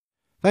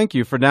Thank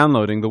you for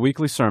downloading the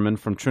weekly sermon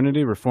from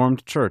Trinity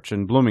Reformed Church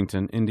in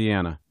Bloomington,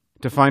 Indiana.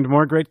 To find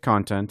more great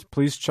content,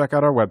 please check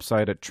out our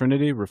website at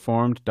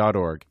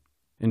trinityreformed.org.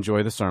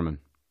 Enjoy the sermon.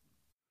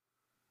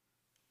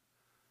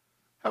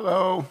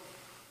 Hello.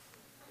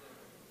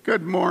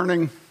 Good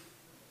morning.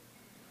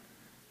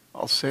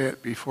 I'll say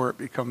it before it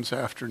becomes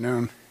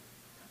afternoon.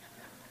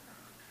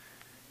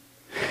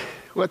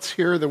 Let's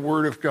hear the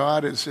Word of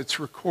God as it's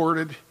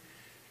recorded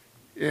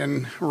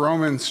in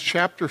Romans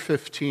chapter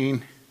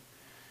 15.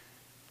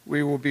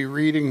 We will be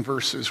reading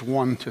verses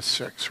 1 to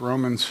 6.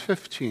 Romans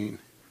 15,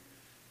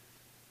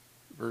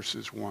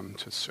 verses 1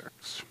 to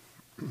 6.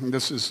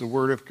 This is the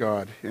Word of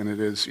God, and it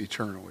is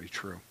eternally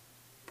true.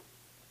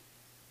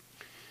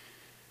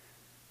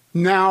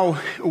 Now,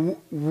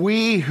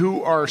 we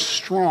who are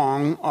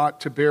strong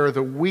ought to bear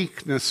the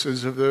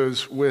weaknesses of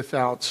those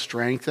without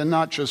strength and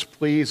not just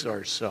please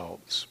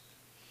ourselves.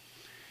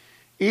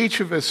 Each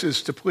of us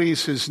is to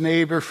please his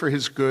neighbor for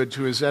his good,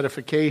 to his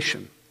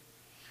edification.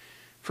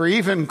 For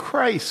even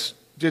Christ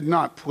did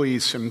not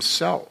please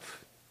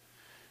himself.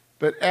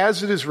 But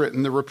as it is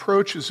written, the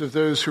reproaches of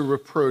those who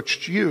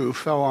reproached you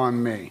fell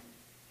on me.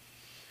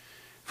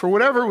 For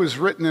whatever was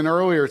written in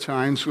earlier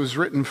times was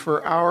written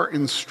for our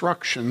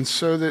instruction,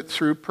 so that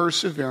through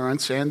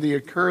perseverance and the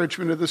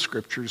encouragement of the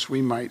Scriptures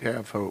we might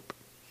have hope.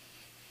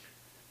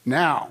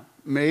 Now,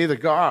 may the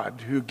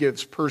God who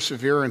gives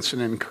perseverance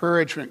and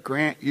encouragement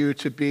grant you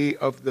to be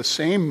of the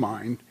same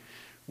mind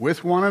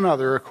with one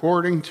another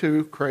according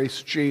to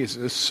Christ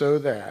Jesus, so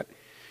that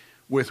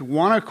with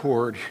one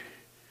accord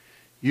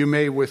you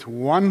may with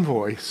one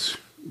voice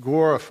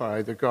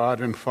glorify the God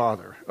and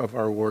Father of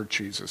our Lord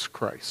Jesus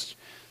Christ.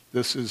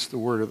 This is the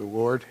word of the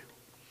Lord.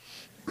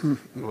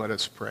 Let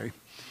us pray.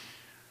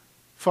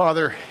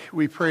 Father,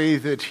 we pray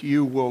that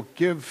you will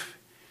give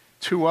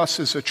to us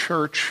as a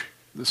church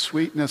the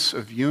sweetness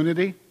of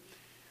unity.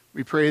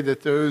 We pray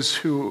that those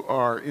who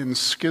are in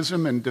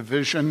schism and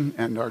division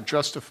and are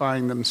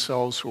justifying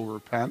themselves will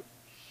repent.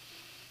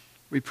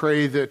 We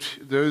pray that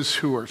those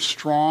who are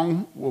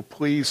strong will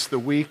please the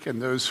weak,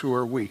 and those who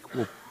are weak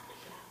will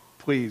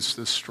please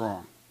the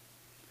strong.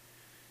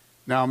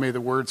 Now may the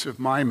words of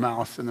my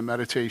mouth and the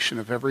meditation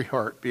of every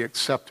heart be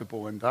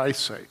acceptable in thy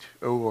sight,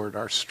 O Lord,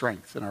 our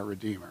strength and our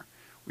Redeemer.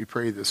 We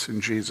pray this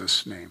in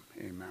Jesus' name.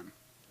 Amen.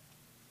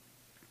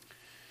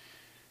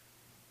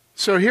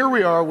 So here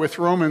we are with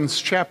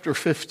Romans chapter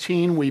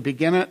 15. We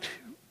begin it.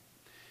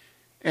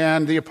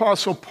 And the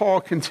Apostle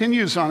Paul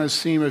continues on his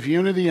theme of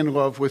unity and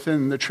love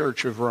within the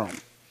Church of Rome.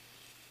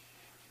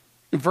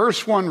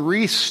 Verse 1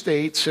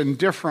 restates in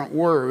different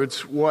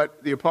words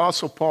what the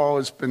Apostle Paul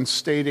has been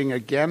stating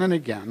again and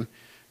again.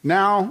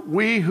 Now,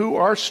 we who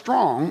are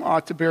strong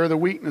ought to bear the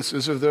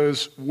weaknesses of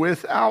those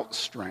without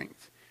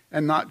strength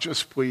and not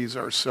just please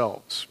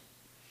ourselves.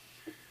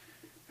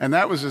 And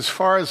that was as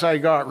far as I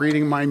got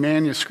reading my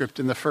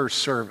manuscript in the first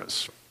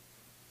service.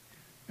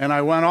 And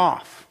I went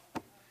off.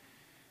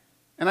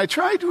 And I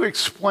tried to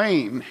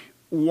explain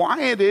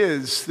why it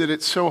is that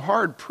it's so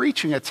hard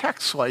preaching a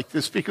text like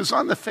this, because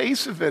on the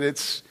face of it,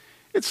 it's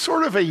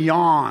sort of a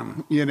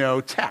yawn,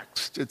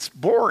 text. It's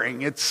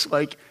boring. It's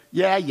like,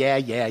 yeah.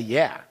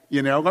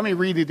 Let me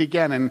read it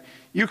again, and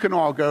you can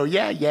all go,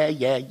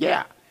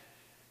 yeah.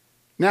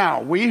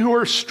 Now, we who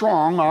are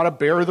strong ought to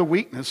bear the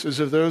weaknesses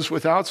of those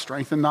without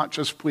strength and not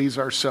just please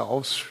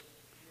ourselves.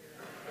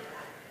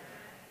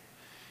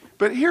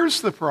 But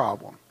here's the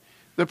problem.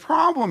 The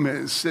problem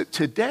is that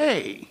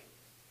today,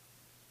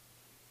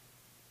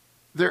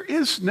 there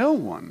is no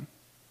one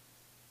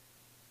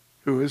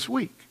who is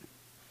weak.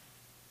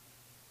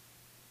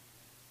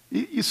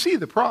 You see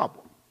the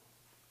problem.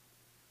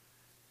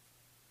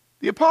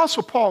 The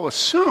Apostle Paul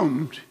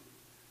assumed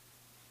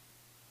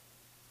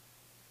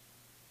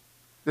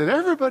that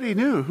everybody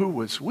knew who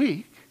was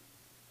weak.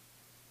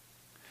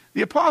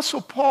 The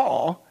Apostle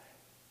Paul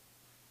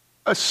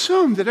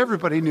assumed that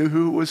everybody knew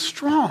who was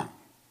strong.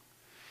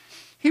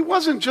 He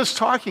wasn't just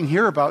talking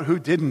here about who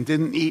didn't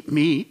eat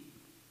meat,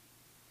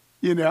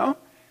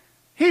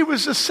 He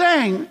was just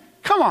saying,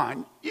 come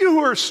on, you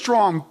who are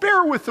strong,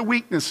 bear with the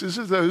weaknesses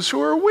of those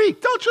who are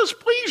weak. Don't just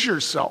please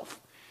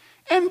yourself.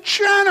 And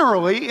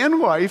generally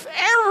in life,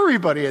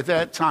 everybody at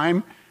that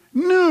time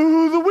knew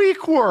who the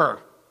weak were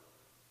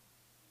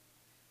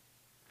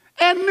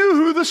and knew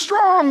who the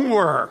strong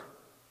were.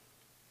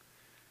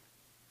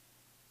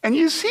 And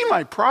you see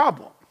my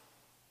problem.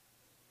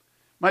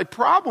 My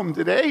problem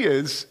today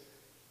is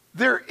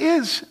there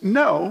is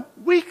no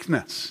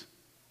weakness.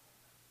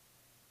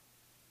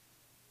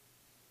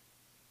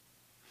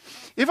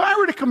 If I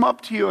were to come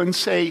up to you and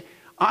say,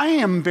 I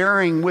am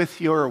bearing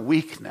with your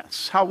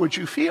weakness, how would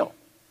you feel?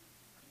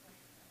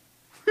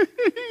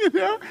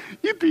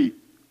 You'd be,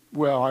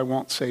 well, I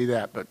won't say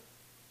that, but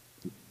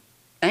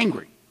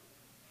angry.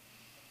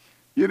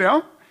 You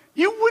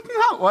would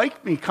not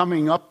like me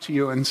coming up to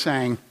you and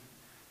saying,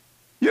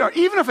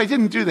 even if I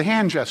didn't do the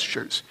hand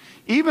gestures,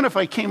 even if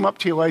I came up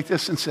to you like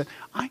this and said,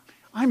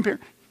 I'm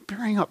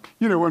bearing up.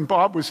 When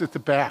Bob was at the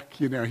back,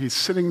 he's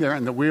sitting there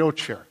in the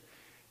wheelchair.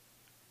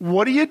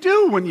 What do you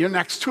do when you're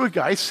next to a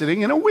guy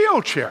sitting in a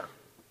wheelchair?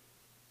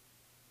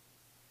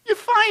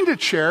 find a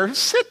chair,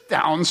 sit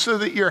down so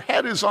that your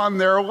head is on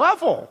their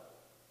level.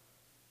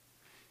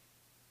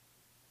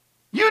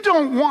 You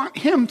don't want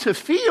him to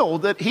feel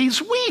that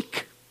he's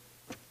weak.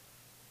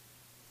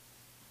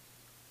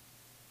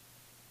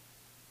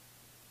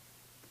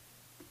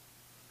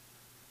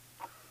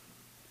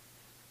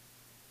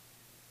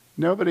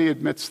 Nobody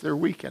admits they're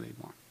weak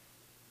anymore.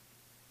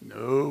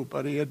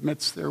 Nobody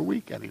admits they're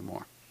weak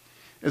anymore.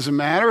 As a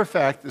matter of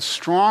fact, the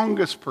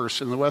strongest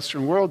person in the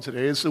Western world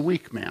today is the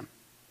weak man.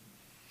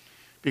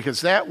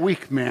 Because that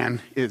weak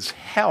man is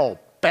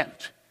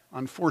hell-bent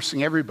on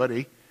forcing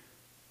everybody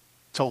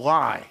to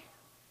lie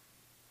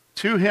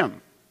to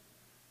him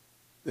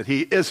that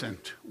he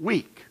isn't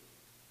weak.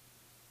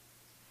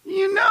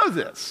 You know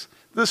this.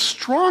 The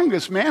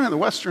strongest man in the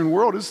Western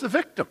world is the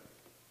victim.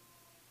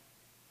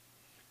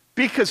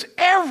 Because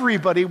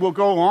everybody will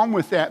go along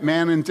with that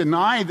man and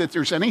deny that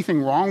there's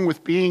anything wrong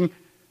with being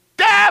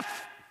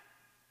deaf.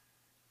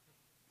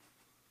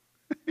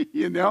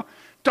 You know,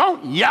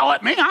 don't yell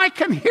at me, I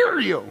can hear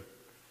you.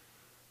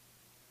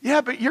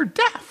 Yeah, but you're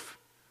deaf.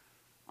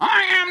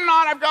 I am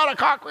not, I've got a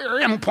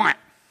cochlear implant.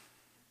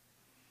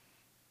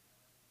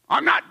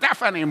 I'm not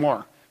deaf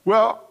anymore.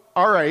 Well,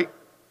 all right,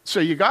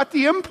 so you got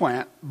the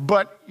implant,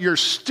 but you're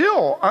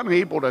still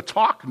unable to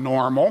talk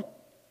normal.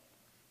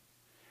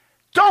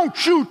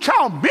 Don't you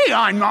tell me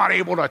I'm not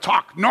able to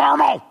talk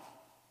normal.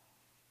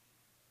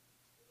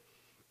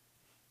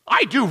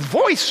 I do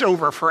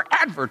voiceover for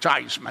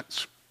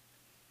advertisements.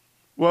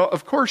 Well,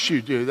 of course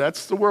you do.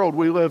 That's the world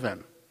we live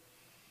in.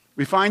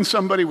 We find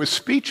somebody with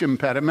speech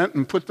impediment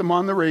and put them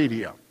on the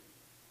radio.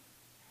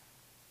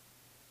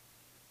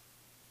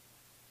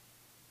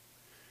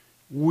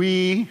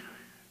 We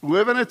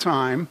live in a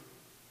time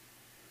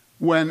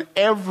when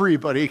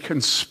everybody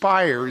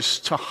conspires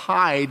to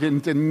hide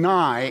and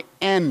deny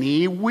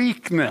any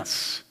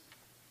weakness.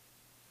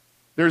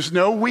 There's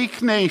no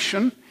weak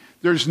nation.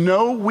 There's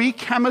no weak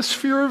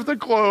hemisphere of the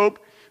globe.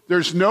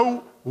 There's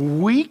no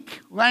weak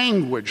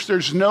language.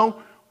 There's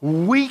no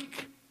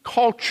weak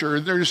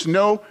culture. There's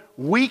no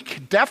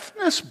weak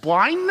deafness,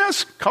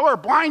 blindness. Color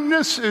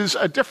blindness is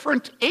a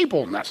different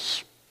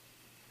ableness.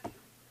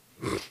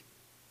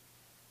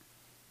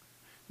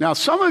 Now,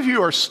 some of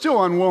you are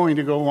still unwilling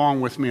to go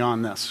along with me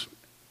on this.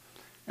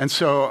 And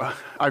so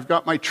I've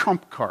got my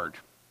trump card.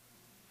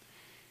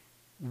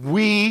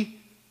 We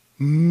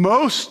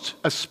most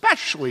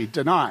especially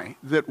deny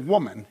that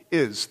woman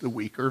is the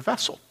weaker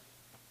vessel.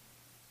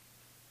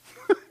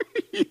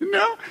 You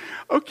know?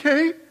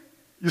 Okay.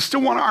 You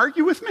still want to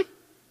argue with me?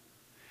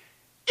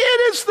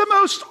 It is the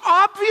most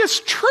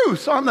obvious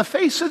truth on the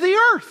face of the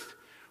earth.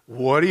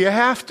 What do you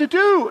have to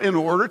do in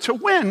order to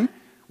win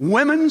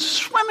women's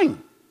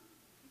swimming?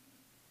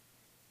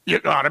 You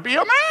got to be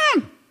a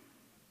man.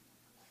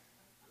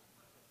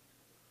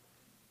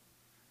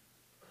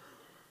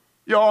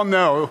 You all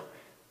know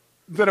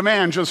that a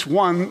man just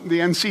won the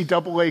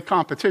NCAA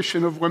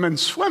competition of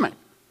women's swimming.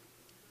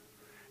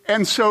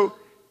 And so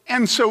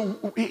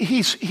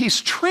he's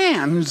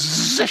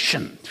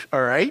transitioned,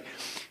 all right?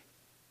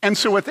 And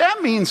so what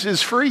that means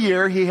is for a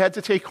year he had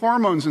to take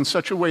hormones in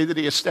such a way that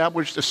he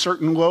established a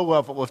certain low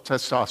level of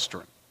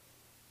testosterone.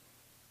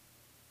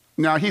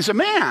 Now, he's a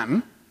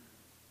man,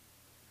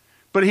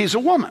 but he's a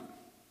woman.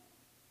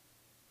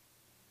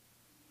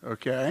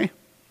 Okay?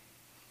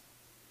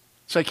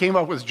 So I came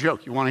up with a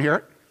joke. You want to hear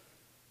it?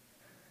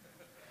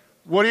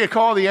 What do you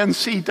call the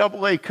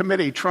NCAA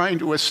committee trying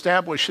to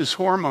establish his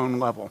hormone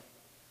level?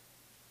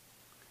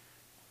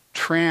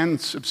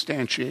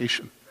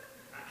 Transubstantiation.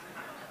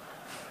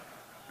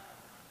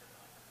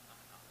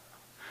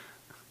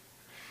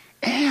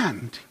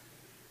 And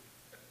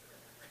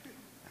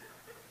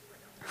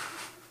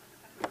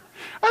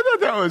I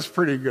thought that was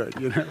pretty good,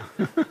 you know.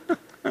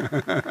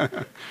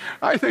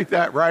 I think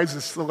that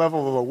rises to the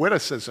level of a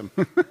witticism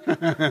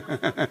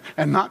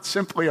and not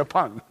simply a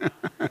pun,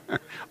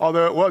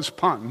 although it was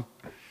pun.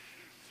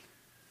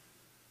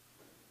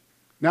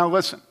 Now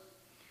listen.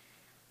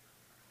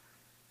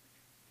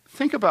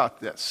 Think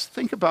about this.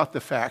 Think about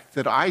the fact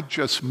that I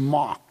just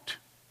mocked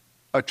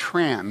a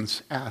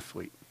trans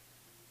athlete.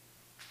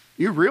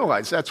 You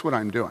realize that's what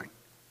I'm doing.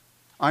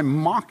 I'm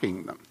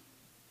mocking them.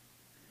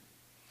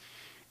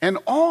 And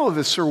all of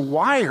us are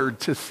wired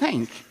to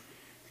think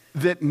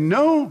that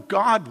no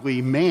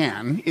godly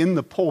man in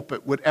the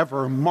pulpit would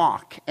ever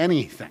mock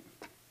anything.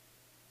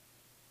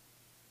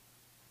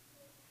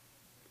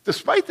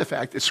 Despite the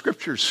fact that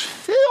Scripture's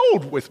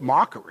filled with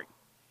mockery.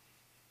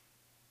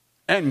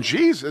 And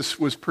Jesus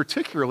was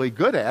particularly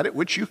good at it,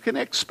 which you can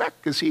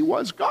expect because he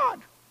was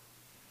God.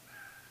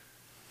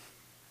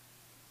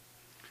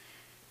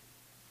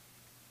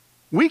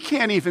 We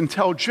can't even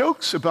tell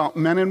jokes about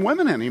men and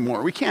women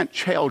anymore. We can't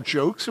tell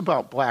jokes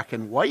about black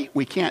and white.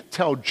 We can't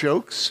tell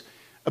jokes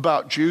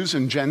about Jews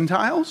and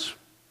Gentiles.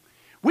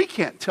 We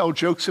can't tell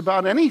jokes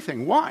about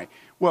anything. Why?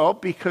 Well,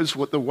 because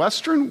what the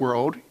Western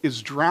world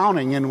is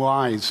drowning in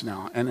lies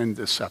now and in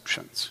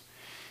deceptions.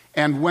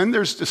 And when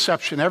there's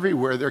deception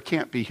everywhere, there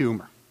can't be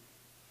humor.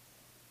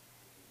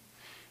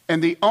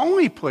 And the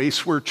only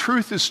place where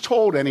truth is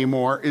told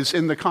anymore is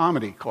in the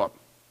comedy club.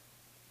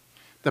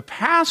 The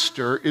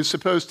pastor is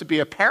supposed to be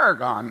a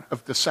paragon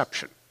of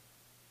deception.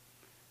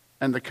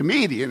 And the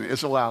comedian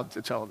is allowed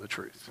to tell the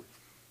truth.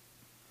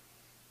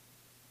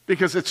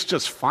 Because it's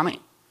just funny.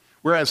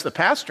 Whereas the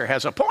pastor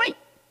has a point.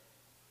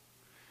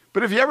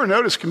 But if you ever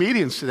notice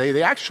comedians today,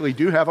 they actually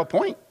do have a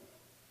point.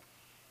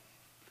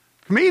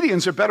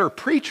 Comedians are better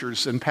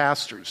preachers than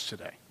pastors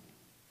today.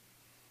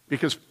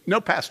 Because no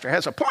pastor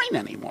has a point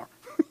anymore.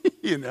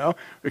 You know,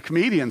 the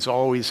comedians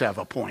always have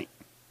a point.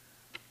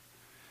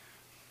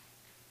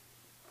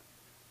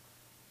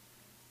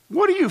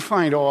 What do you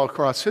find all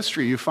across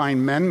history? You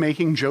find men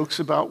making jokes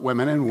about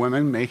women and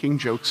women making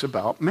jokes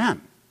about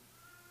men.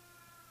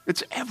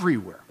 It's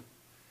everywhere.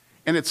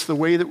 And it's the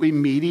way that we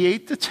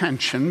mediate the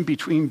tension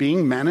between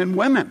being men and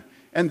women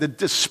and the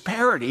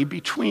disparity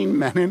between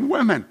men and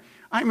women.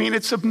 I mean,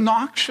 it's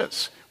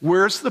obnoxious.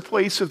 Where's the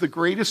place of the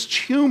greatest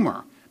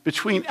humor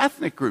between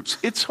ethnic groups?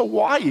 It's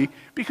Hawaii,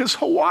 because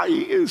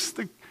Hawaii is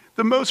the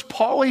most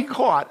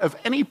polyglot of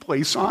any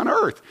place on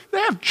earth. They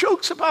have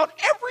jokes about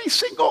every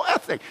single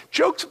ethnic.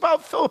 Jokes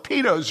about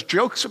Filipinos,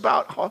 jokes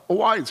about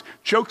Hawaiians,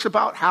 jokes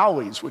about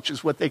Haoles, which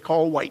is what they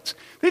call whites.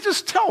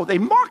 They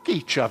mock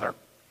each other.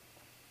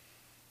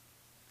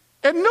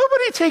 And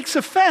nobody takes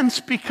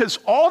offense because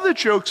all the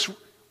jokes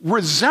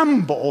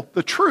resemble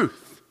the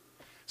truth.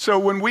 So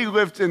when we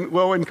lived in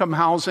low-income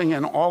housing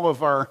and all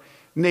of our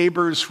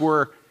neighbors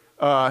were,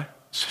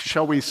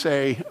 shall we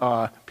say,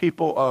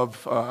 people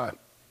of...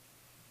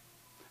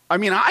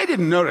 I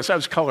didn't notice. I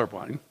was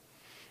colorblind.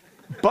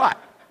 But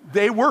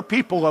they were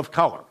people of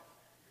color.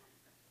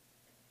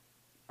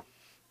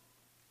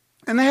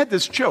 And they had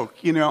this joke,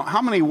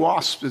 how many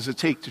wasps does it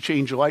take to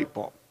change a light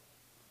bulb?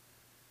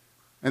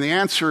 And the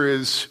answer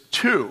is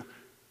 2.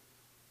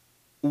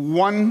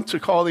 1 to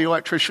call the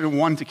electrician and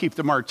 1 to keep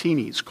the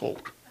martinis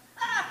cold.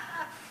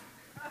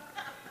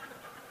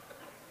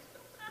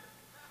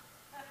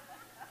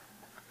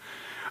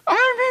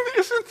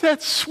 Isn't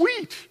that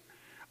sweet?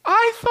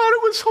 I thought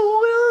it was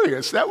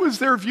hilarious. That was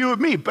their view of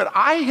me. But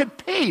I had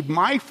paid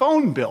my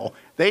phone bill.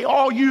 They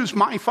all use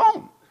my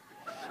phone.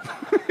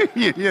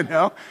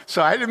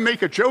 So I didn't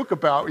make a joke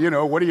about,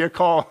 what do you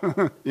call,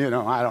 I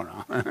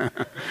don't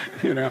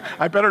know.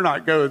 I better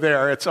not go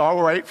there. It's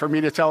all right for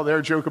me to tell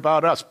their joke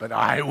about us, but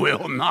I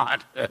will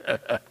not.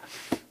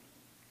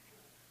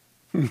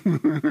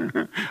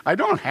 I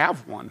don't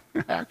have one,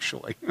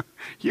 actually.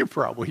 You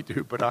probably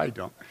do, but I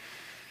don't.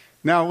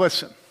 Now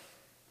listen.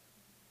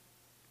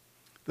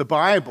 The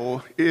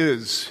Bible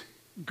is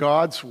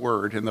God's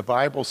word, and the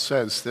Bible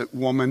says that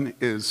woman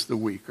is the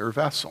weaker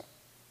vessel.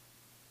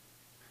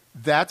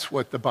 That's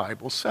what the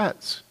Bible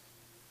says.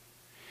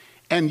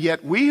 And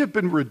yet we have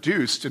been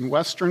reduced in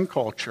Western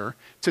culture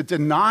to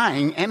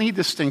denying any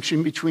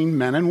distinction between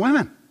men and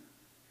women.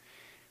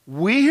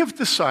 We have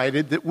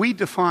decided that we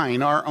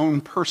define our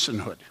own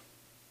personhood.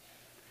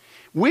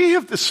 We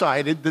have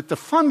decided that the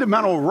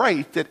fundamental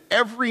right that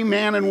every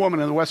man and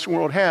woman in the Western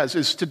world has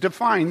is to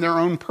define their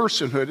own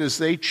personhood as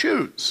they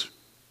choose.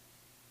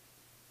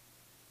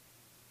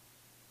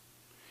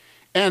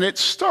 And it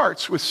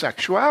starts with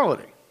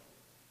sexuality.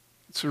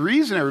 It's the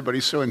reason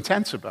everybody's so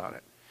intense about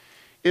it,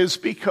 is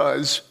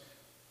because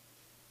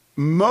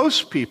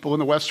most people in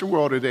the Western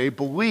world today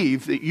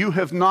believe that you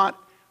have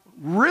not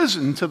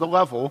risen to the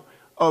level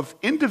of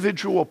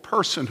individual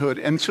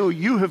personhood until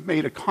you have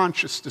made a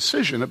conscious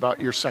decision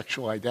about your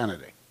sexual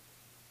identity.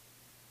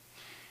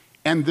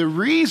 And the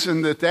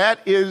reason that that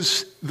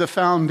is the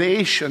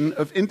foundation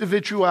of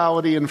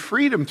individuality and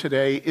freedom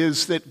today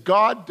is that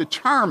God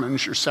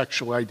determines your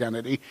sexual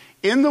identity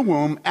in the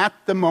womb at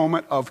the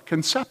moment of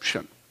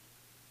conception.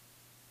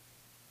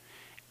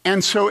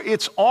 And so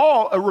it's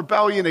all a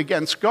rebellion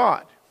against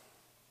God.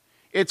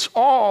 It's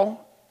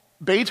all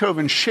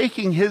Beethoven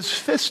shaking his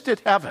fist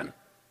at heaven,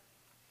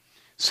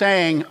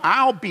 saying,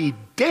 I'll be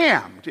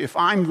damned if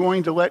I'm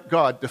going to let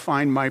God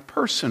define my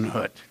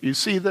personhood. You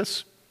see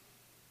this?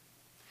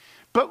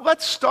 But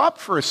let's stop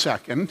for a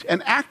second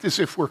and act as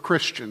if we're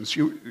Christians.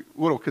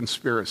 Little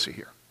conspiracy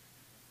here.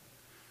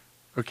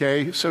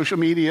 Okay, social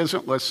media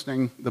isn't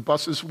listening. The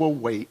buses will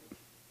wait.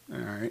 All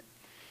right.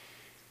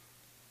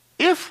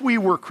 If we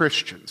were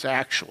Christians,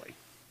 actually,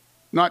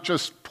 not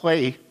just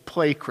play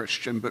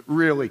Christian, but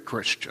really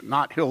Christian,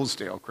 not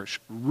Hillsdale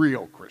Christian,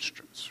 real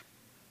Christians.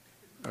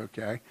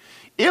 Okay?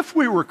 If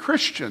we were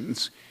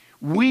Christians,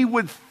 we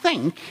would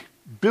think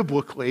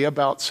biblically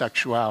about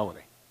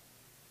sexuality.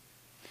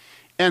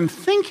 And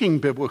thinking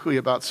biblically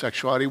about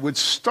sexuality would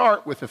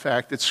start with the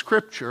fact that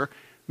Scripture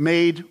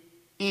made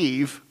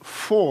Eve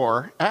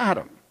for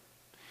Adam.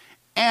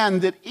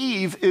 And that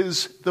Eve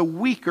is the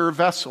weaker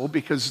vessel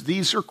because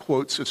these are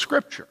quotes of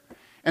Scripture.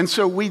 And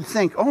so we'd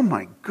think, oh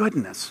my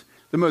goodness,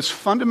 the most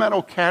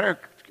fundamental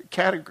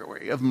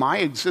category of my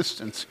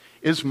existence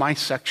is my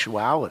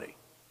sexuality.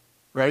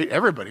 Right?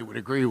 Everybody would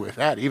agree with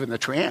that, even the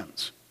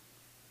trans.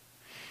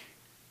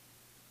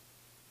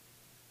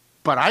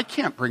 But I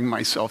can't bring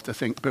myself to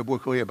think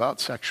biblically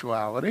about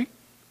sexuality.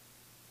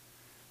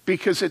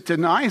 because it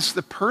denies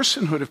the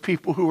personhood of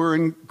people who are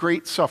in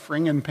great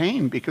suffering and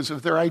pain because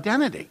of their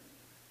identity.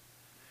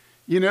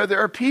 You know, there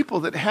are people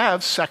that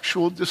have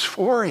sexual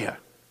dysphoria.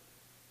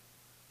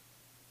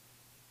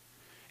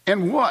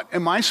 And what?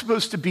 Am I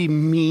supposed to be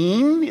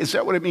mean? Is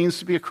that what it means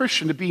to be a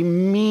Christian? To be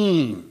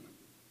mean.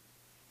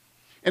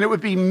 And it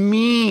would be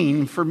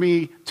mean for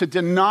me to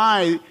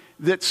deny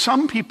that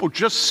some people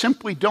just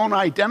simply don't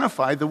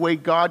identify the way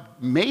God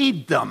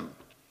made them.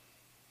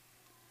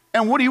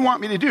 And what do you want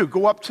me to do?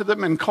 Go up to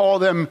them and call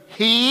them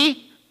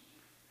he?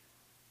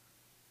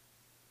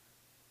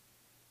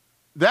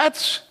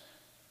 That's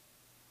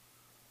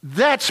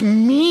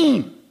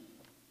mean.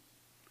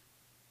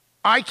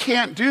 I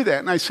can't do that.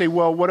 And I say,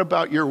 well, what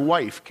about your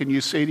wife? Can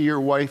you say to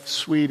your wife,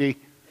 sweetie,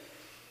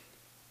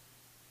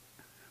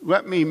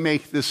 let me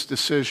make this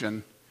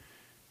decision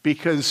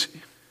because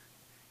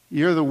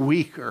you're the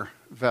weaker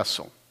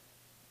vessel.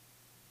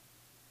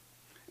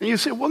 And you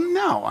say, well,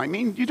 no, I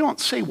mean, you don't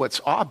say what's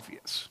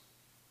obvious.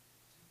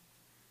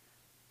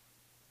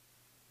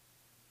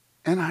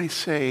 And I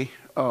say,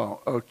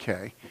 oh,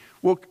 okay.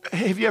 Well,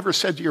 have you ever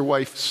said to your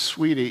wife,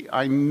 sweetie,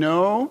 I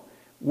know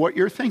what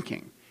you're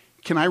thinking.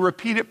 Can I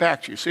repeat it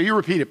back to you? So you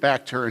repeat it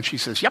back to her, and she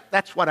says, yep,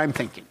 that's what I'm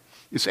thinking.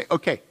 You say,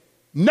 okay,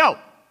 no.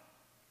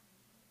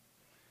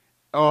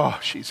 Oh,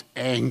 she's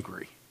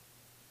angry.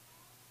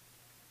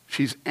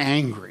 She's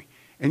angry.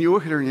 And you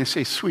look at her and you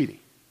say,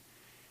 sweetie,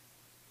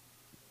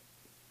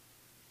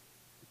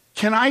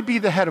 can I be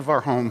the head of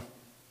our home?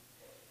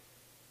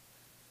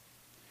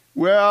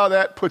 Well,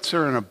 that puts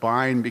her in a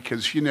bind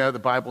because, you know, the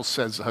Bible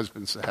says the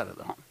husband's the head of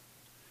the home.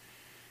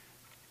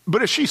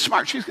 But if she's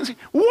smart, she's going to say,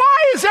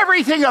 why is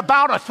everything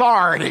about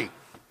authority?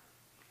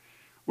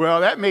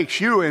 Well, that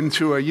makes you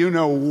into a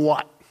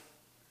you-know-what.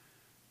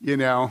 You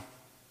know,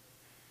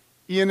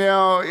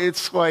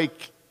 it's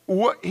like,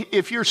 what,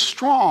 if you're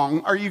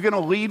strong, are you going to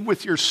lead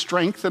with your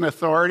strength and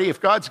authority? If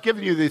God's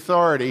given you the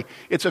authority,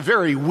 it's a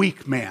very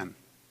weak man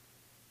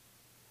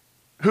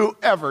who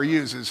ever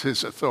uses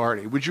his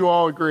authority. Would you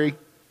all agree?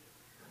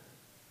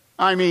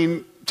 I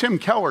mean, Tim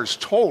Keller's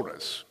told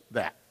us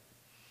that.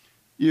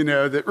 You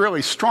know, that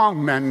really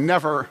strong men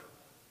never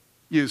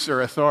use their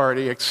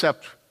authority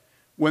except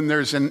when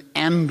there's an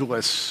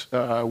endless,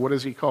 what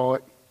does he call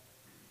it?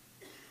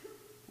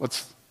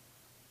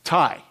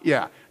 Tie,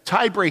 yeah.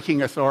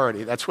 Tie-breaking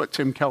authority. That's what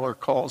Tim Keller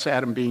calls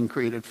Adam being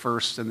created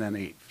first and then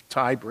Eve.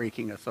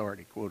 Tie-breaking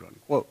authority, quote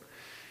unquote.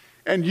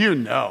 And you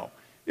know,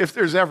 if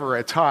there's ever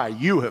a tie,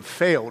 you have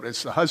failed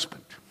as the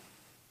husband.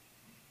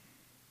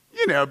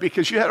 You know,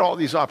 because you had all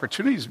these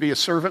opportunities to be a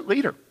servant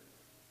leader.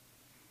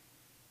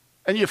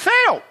 And you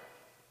failed.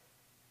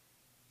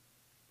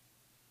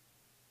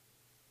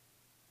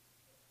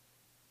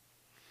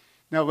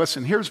 Now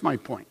listen, here's my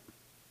point.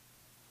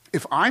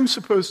 If I'm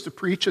supposed to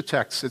preach a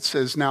text that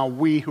says, now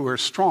we who are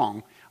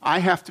strong, I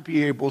have to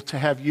be able to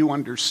have you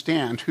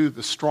understand who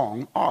the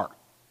strong are.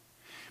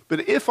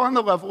 But if on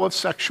the level of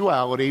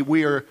sexuality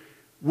we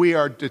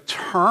are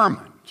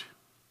determined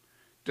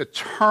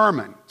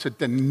to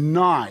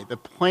deny the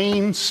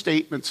plain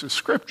statements of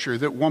Scripture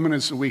that woman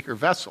is the weaker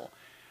vessel,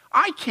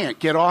 I can't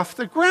get off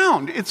the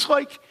ground. It's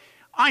like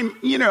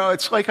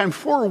I'm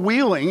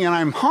four-wheeling and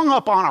I'm hung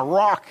up on a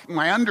rock in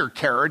my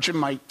undercarriage and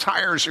my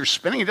tires are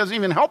spinning. It doesn't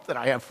even help that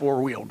I have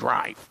four-wheel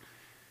drive.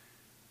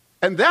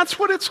 And that's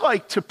what it's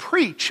like to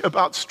preach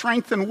about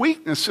strength and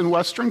weakness in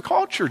Western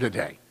culture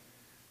today.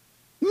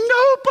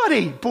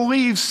 Nobody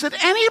believes that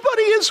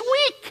anybody is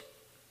weak,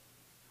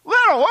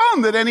 let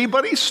alone that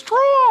anybody's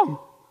strong.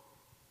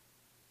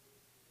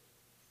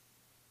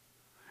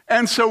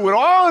 And so with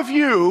all of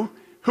you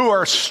who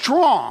are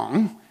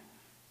strong,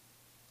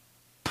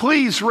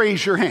 please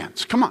raise your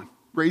hands. Come on,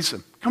 raise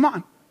them. Come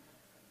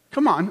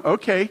on,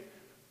 okay.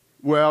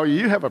 Well,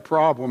 you have a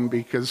problem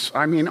because,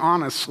 I mean,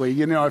 honestly,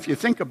 you know, if you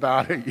think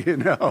about it, you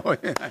know.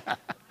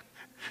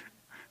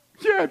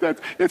 Yeah,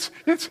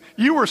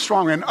 you were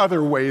strong in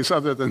other ways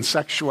other than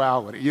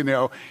sexuality, you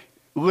know.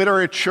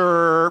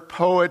 Literature,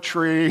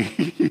 poetry,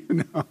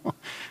 you know.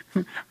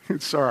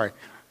 Sorry.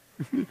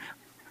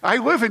 I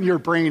live in your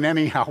brain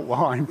anyhow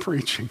while I'm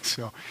preaching.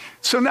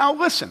 So now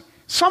listen.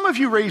 Some of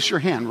you raise your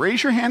hand.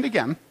 Raise your hand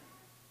again.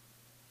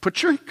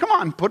 Come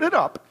on, put it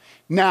up.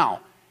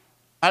 Now,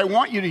 I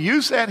want you to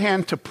use that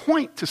hand to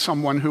point to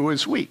someone who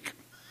is weak.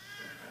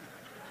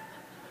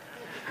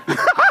 Oh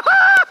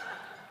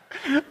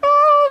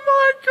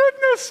my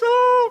goodness.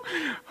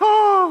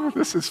 Oh,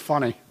 this is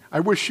funny.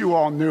 I wish you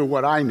all knew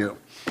what I knew.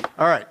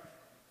 All right.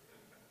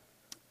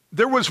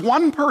 There was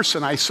one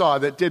person I saw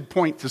that did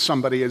point to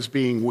somebody as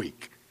being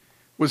weak.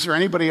 Was there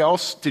anybody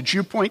else? Did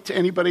you point to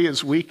anybody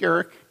as weak,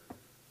 Eric?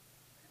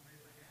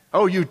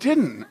 Oh, you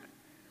didn't?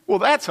 Well,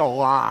 that's a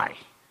lie.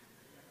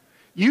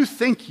 You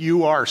think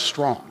you are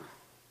strong.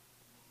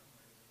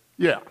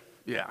 Yeah.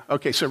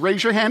 Okay, so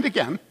raise your hand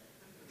again.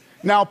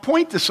 Now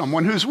point to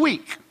someone who's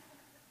weak.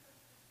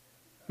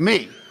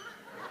 Me.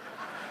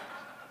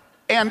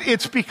 And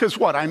it's because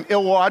what? I'm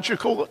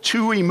illogical,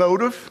 too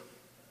emotive?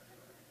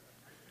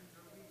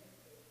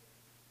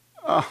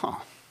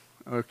 Oh,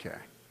 okay.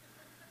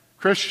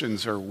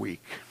 Christians are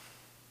weak.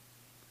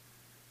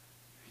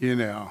 You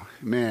know,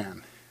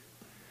 man,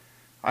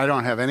 I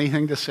don't have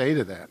anything to say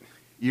to that.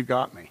 You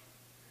got me.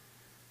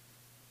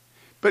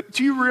 But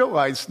do you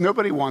realize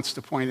nobody wants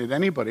to point at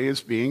anybody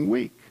as being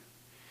weak?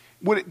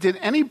 Did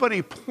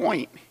anybody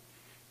point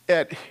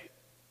at,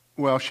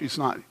 well, she's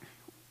not,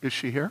 is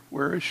she here?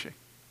 Where is she?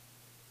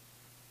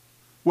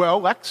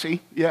 Well,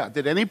 Lexi, yeah.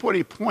 Did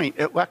anybody point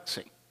at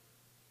Lexi?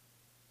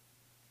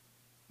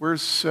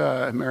 Where's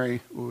Mary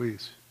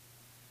Louise?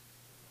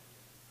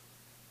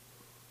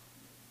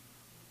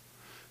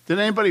 Did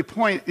anybody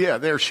point? Yeah,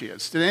 there she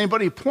is. Did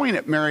anybody point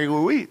at Mary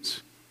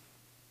Louise?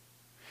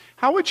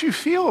 How would you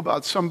feel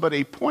about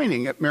somebody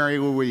pointing at Mary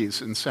Louise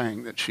and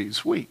saying that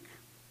she's weak?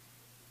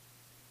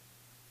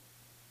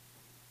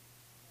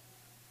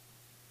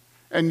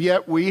 And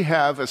yet we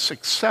have a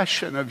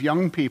succession of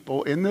young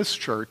people in this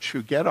church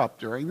who get up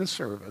during the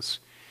service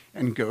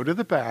and go to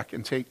the back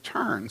and take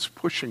turns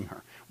pushing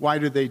her. Why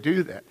do they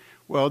do that?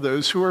 Well,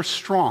 those who are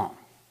strong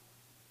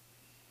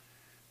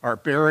are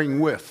bearing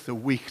with the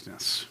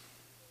weakness.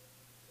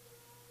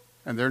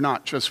 And they're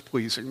not just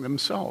pleasing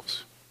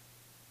themselves.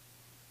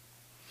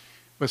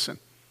 Listen,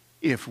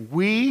 if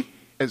we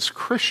as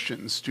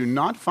Christians do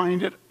not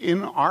find it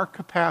in our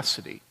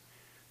capacity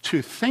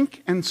to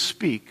think and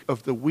speak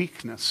of the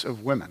weakness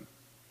of women,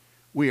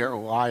 we are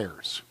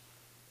liars.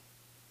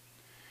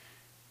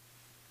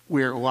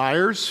 We are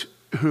liars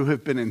who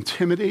have been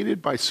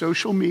intimidated by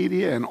social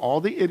media and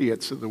all the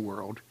idiots of the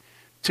world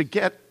to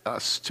get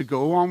us to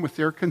go along with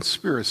their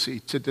conspiracy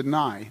to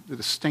deny the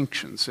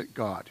distinctions that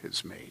God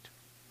has made.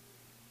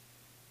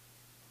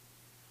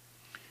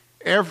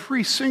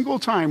 Every single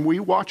time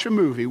we watch a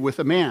movie with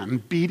a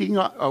woman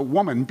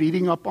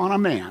beating up on a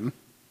man,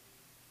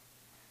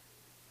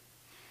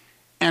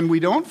 and we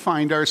don't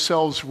find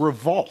ourselves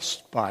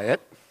revulsed by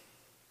it,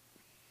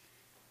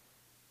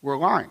 we're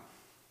lying.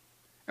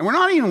 And we're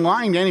not even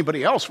lying to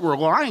anybody else, we're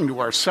lying to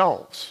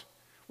ourselves.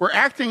 We're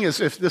acting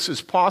as if this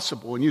is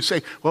possible, and you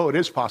say, well, it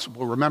is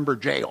possible, remember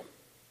jail.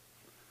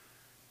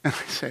 And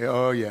I say,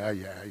 oh, yeah.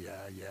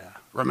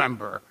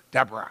 Remember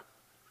Deborah.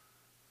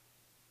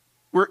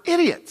 We're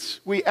idiots.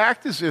 We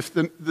act as if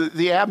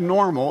the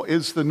abnormal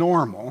is the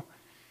normal,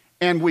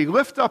 and we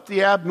lift up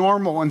the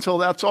abnormal until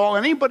that's all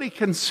anybody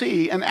can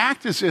see and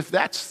act as if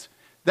that's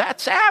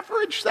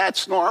average,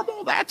 that's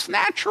normal, that's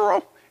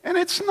natural, and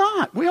it's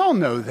not. We all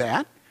know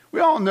that. We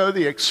all know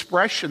the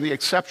expression, the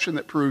exception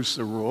that proves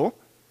the rule.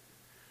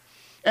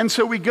 And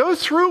so we go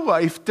through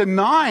life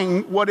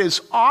denying what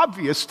is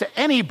obvious to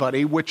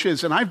anybody, which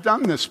is, and I've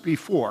done this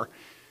before,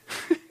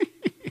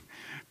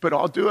 but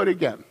I'll do it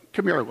again.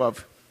 Come here,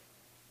 love.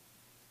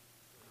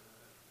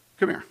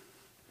 Come here.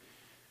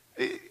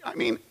 I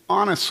mean,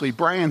 honestly,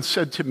 Brian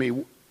said to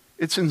me,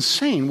 it's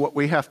insane what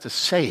we have to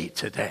say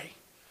today.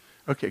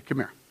 Okay, come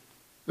here.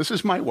 This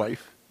is my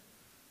wife.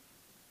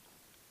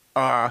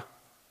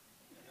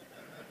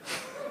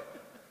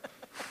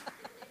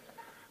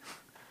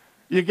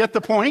 You get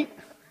the point?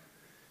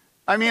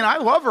 I mean, I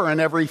love her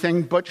and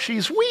everything, but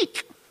she's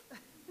weak.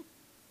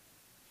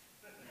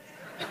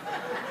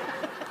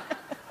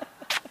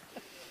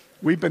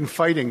 We've been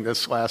fighting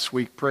this last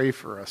week. Pray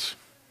for us.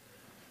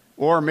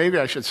 Or maybe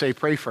I should say,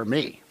 pray for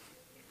me.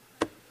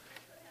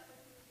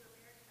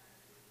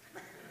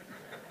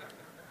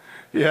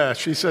 Yeah,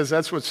 she says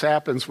that's what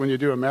happens when you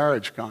do a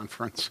marriage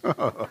conference.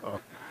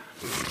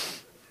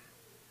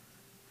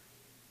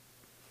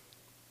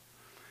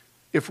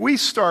 If we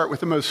start with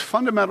the most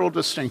fundamental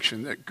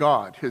distinction that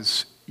God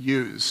has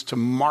used to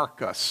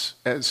mark us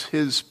as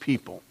his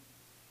people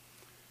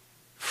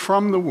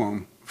from the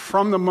womb,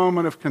 from the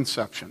moment of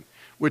conception,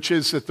 which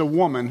is that the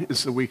woman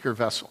is the weaker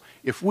vessel.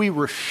 If we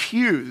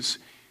refuse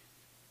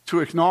to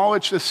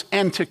acknowledge this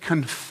and to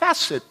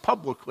confess it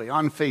publicly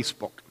on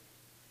Facebook,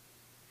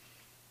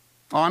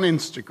 on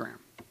Instagram,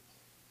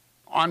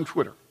 on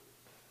Twitter,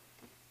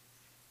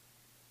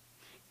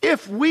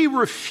 if we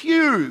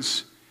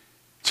refuse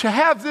to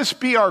have this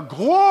be our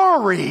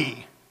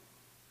glory,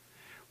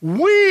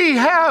 we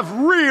have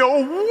real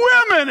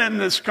women in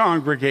this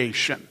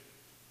congregation.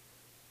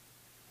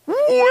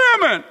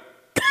 Women!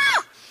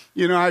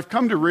 You know, I've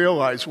come to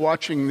realize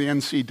watching the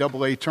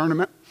NCAA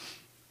tournament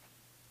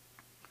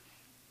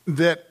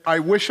that I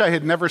wish I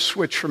had never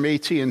switched from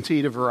AT&T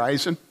to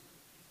Verizon,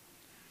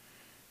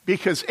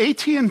 because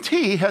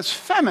AT&T has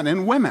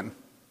feminine women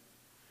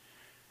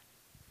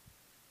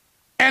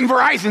and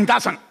Verizon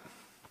doesn't.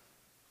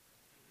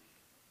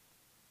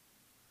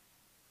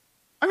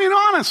 I mean,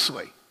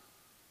 honestly,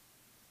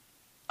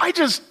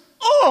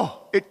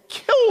 it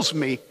kills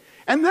me.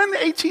 And then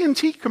the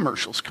AT&T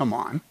commercials come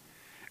on,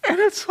 and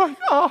it's like,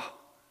 oh,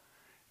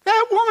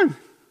 that woman,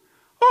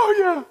 oh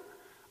yeah,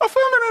 a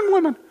feminine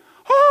woman,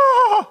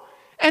 oh,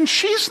 and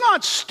she's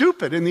not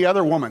stupid and the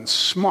other woman's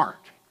smart.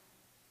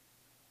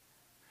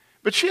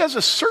 But she has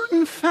a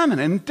certain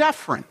feminine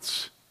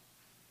deference.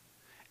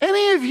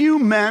 Any of you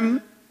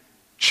men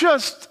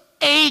just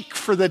ache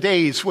for the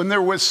days when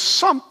there was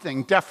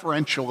something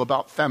deferential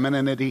about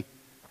femininity?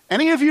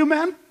 Any of you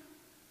men?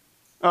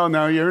 Oh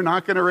no, you're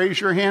not going to raise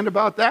your hand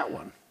about that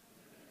one.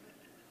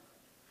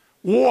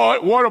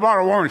 What about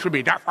a woman should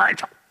be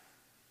deferential?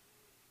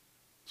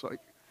 It's like,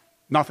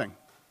 nothing.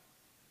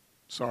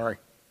 Sorry.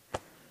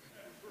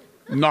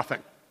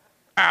 Nothing.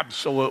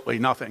 Absolutely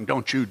nothing.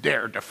 Don't you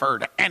dare defer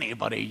to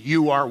anybody.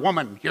 You are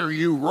woman. Hear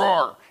you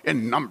roar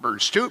in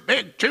numbers too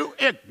big to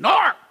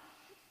ignore.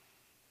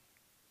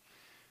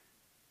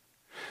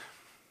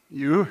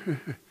 You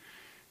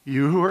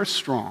who are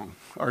strong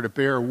are to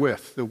bear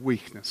with the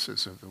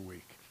weaknesses of the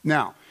weak.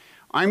 Now,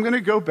 I'm going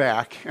to go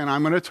back and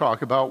I'm going to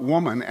talk about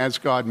woman as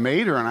God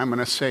made her, and I'm going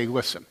to say,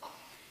 listen,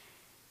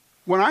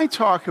 when I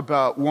talk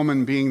about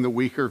woman being the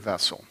weaker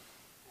vessel,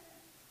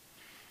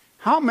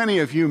 how many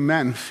of you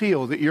men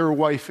feel that your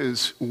wife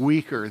is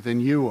weaker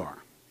than you are?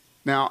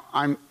 Now,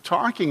 I'm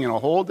talking in a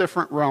whole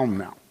different realm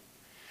now.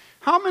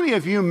 How many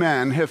of you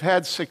men have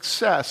had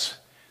success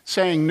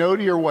saying no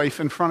to your wife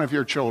in front of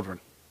your children?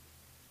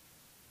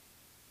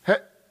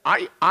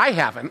 I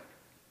haven't.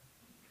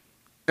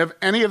 Have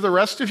any of the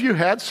rest of you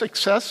had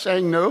success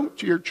saying no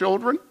to your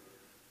children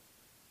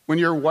when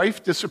your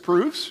wife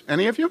disapproves?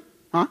 Any of you?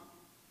 Huh?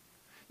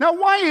 Now,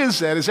 why is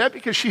that? Is that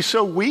because she's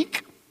so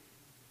weak?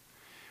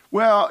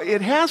 Well,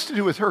 it has to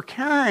do with her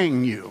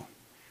carrying you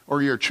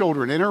or your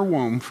children in her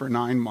womb for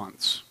 9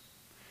 months,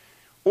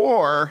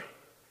 or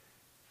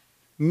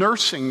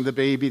nursing the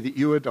baby that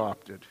you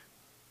adopted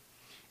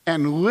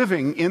and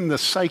living in the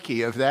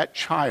psyche of that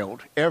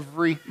child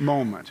every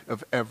moment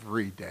of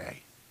every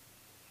day.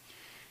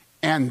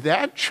 And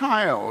that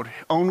child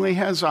only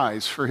has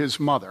eyes for his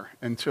mother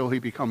until he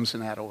becomes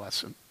an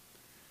adolescent.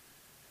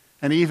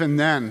 And even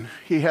then,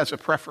 he has a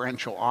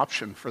preferential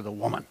option for the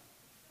woman,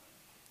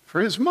 for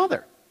his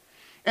mother.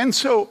 And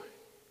so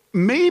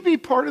maybe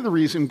part of the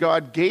reason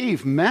God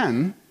gave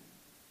men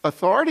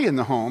authority in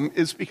the home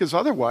is because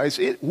otherwise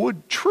it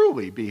would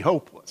truly be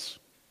hopeless.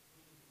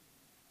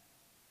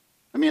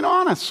 I mean,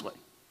 honestly.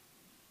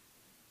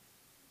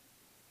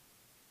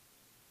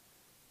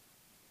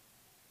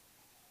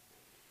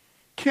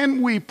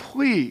 Can we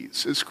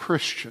please, as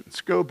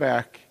Christians, go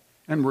back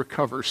and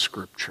recover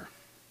Scripture?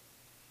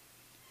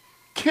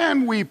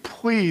 Can we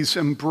please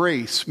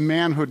embrace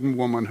manhood and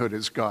womanhood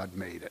as God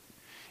made it?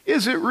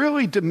 Is it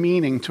really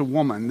demeaning to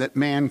woman that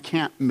man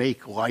can't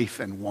make life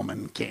and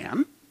woman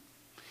can?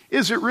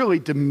 Is it really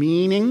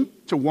demeaning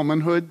to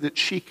womanhood that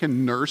she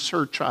can nurse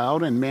her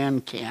child and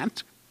man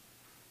can't?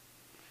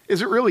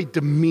 Is it really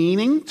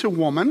demeaning to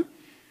woman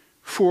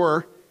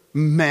for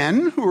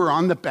men who are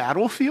on the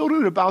battlefield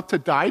and about to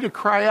die to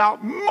cry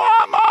out,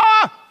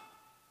 "Mama"?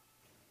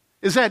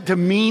 Is that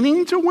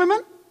demeaning to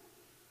women?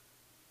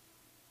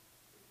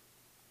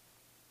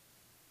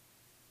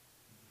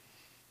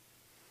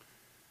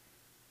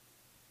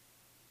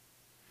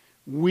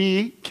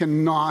 We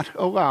cannot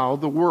allow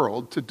the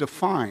world to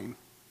define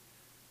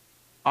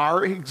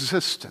our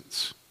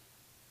existence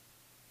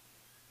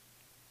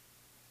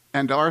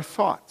and our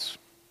thoughts.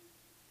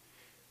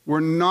 We're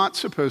not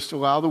supposed to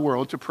allow the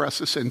world to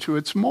press us into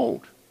its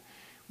mold.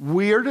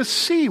 We are to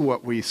see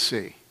what we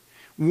see.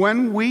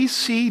 When we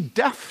see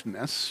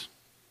deafness,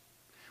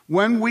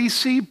 when we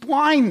see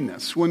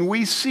blindness, when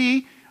we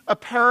see a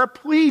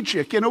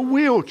paraplegic in a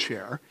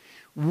wheelchair,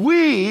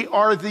 we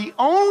are the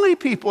only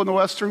people in the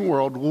Western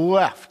world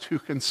left who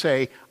can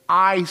say,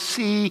 "I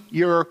see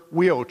your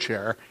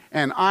wheelchair,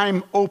 and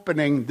I'm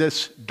opening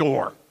this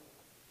door."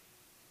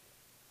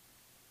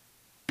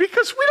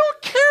 Because we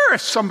don't care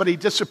if somebody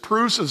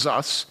disapproves of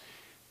us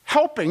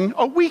helping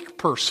a weak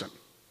person.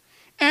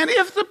 And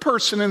if the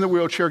person in the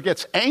wheelchair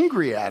gets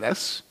angry at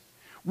us,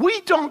 we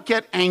don't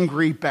get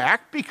angry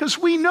back because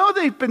we know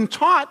they've been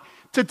taught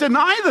to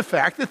deny the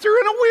fact that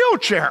they're in a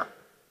wheelchair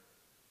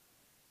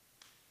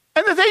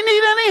and that they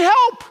need any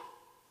help.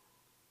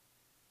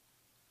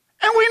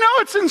 And we know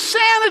it's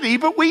insanity,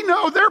 but we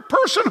know their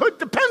personhood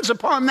depends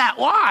upon that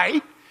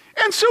lie.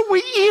 And so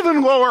we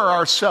even lower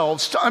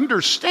ourselves to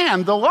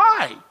understand the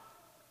lie.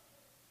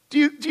 Do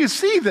you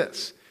see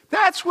this?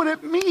 That's what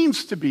it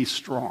means to be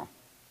strong.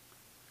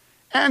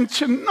 And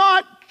to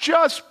not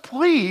just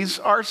please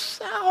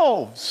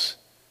ourselves.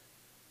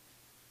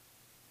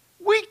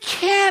 We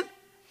can't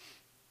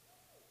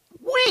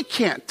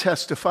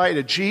testify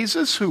to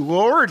Jesus who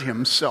lowered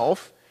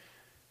himself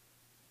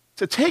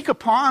to take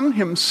upon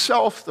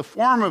himself the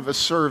form of a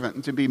servant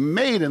and to be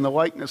made in the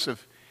likeness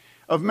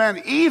of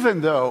men,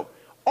 even though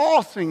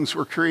all things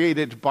were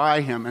created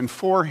by him, and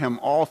for him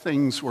all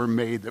things were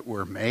made that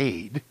were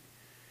made.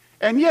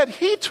 And yet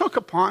he took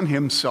upon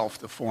himself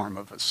the form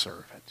of a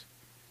servant.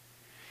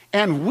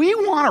 And we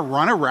want to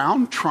run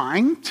around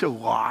trying to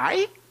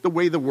lie the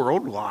way the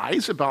world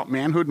lies about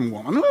manhood and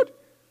womanhood?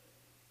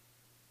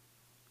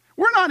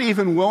 We're not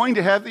even willing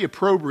to have the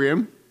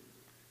opprobrium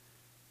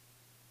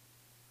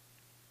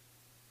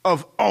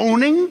of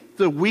owning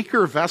the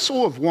weaker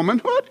vessel of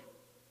womanhood?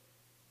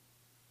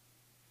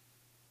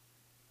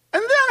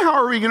 And then how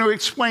are we going to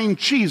explain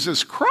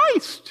Jesus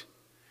Christ?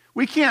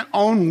 We can't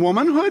own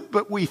womanhood,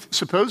 but we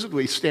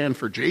supposedly stand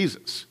for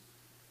Jesus.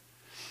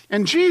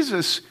 And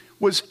Jesus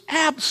was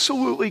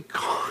absolutely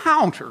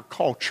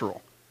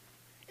countercultural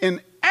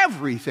in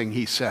everything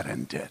he said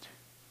and did.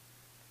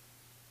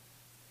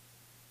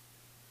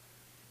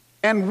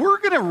 And we're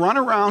going to run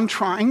around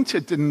trying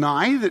to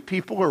deny that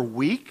people are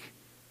weak?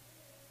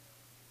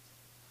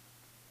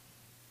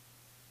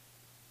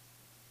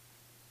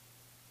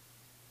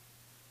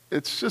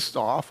 It's just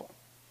awful.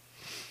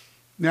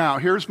 Now,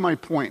 here's my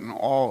point in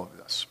all of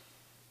this.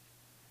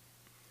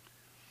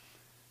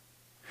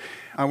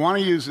 I want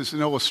to use as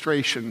an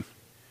illustration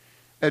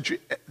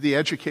the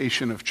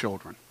education of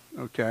children,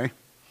 okay?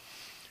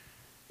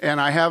 And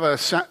I have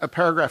a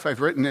paragraph I've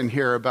written in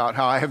here about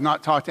how I have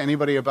not talked to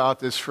anybody about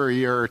this for a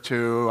year or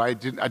two. I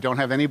don't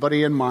have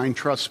anybody in mind.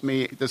 Trust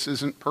me, this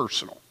isn't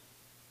personal.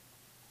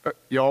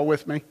 You all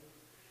with me?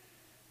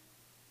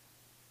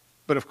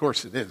 But of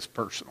course it is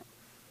personal.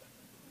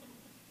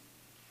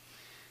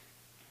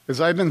 As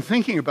I've been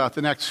thinking about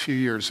the next few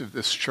years of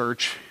this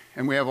church,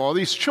 and we have all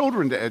these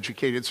children to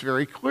educate, it's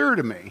very clear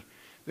to me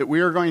that we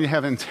are going to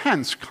have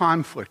intense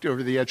conflict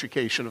over the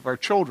education of our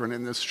children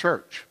in this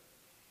church.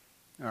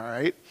 All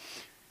right?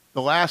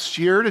 The last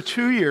year to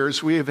 2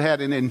 years, we have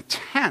had an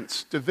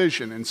intense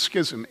division and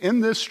schism in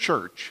this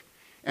church,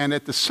 and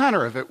at the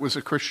center of it was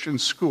a Christian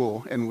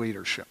school and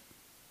leadership.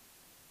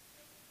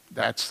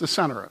 That's the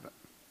center of it.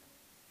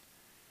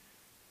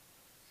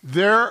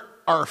 There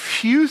are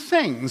few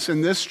things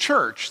in this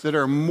church that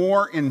are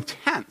more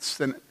intense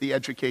than the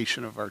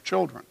education of our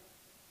children.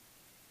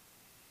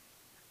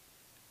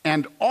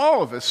 And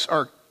all of us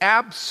are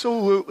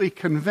absolutely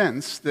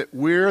convinced that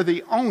we're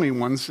the only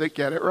ones that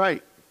get it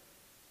right.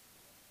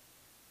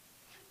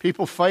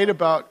 People fight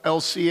about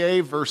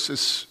LCA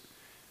versus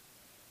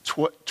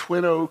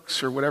Twin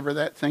Oaks or whatever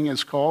that thing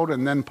is called,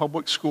 and then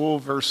public school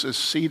versus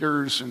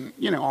Cedars, and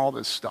all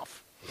this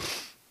stuff.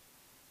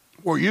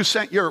 Or you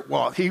sent your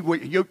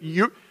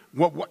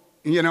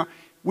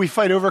we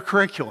fight over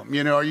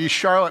curriculum. Are you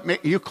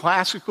Charlotte? You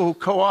classical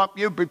co-op?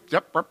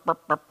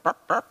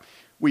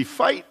 We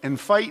fight and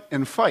fight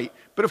and fight,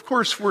 but of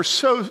course we're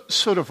so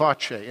sotto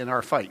voce in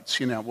our fights.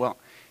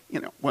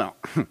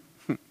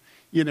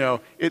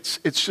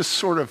 It's just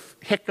sort of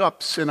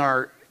hiccups in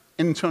our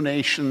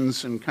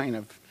intonations and kind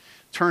of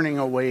turning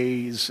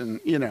aways,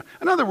 and in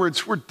other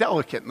words, we're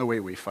delicate in the way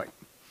we fight.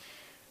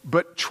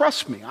 But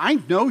trust me, I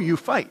know you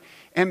fight.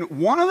 And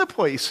one of the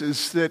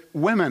places that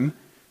women,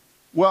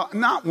 well,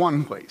 not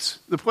one place,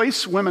 the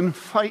place women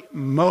fight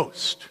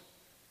most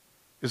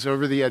is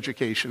over the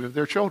education of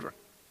their children.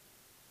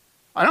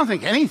 I don't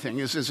think anything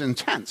is as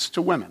intense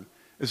to women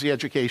as the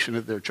education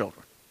of their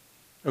children.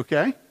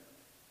 Okay?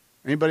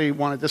 Anybody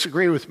want to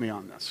disagree with me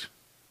on this?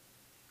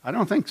 I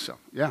don't think so.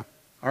 Yeah.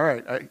 All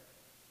right.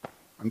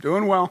 I'm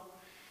doing well.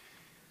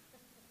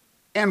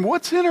 And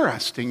what's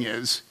interesting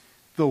is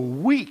the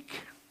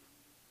weak,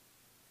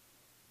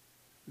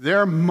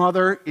 their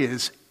mother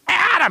is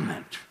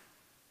adamant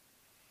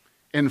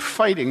in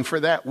fighting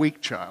for that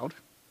weak child.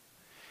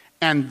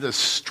 And the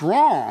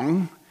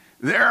strong,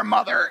 their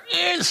mother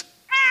is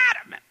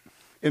adamant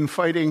in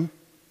fighting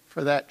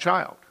for that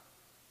child.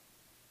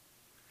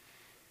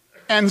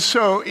 And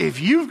so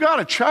if you've got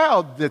a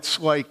child that's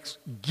like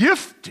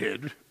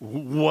gifted,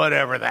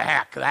 whatever the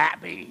heck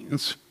that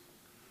means,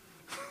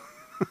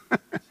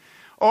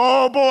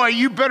 oh boy,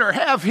 you better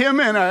have him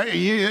in a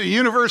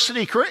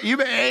university,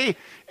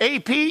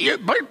 AP,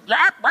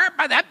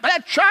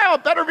 that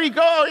child better be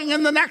going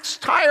in the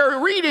next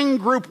higher reading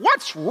group.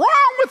 What's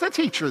wrong with the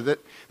teacher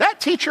that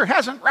teacher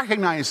hasn't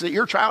recognized that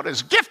your child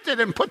is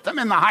gifted and put them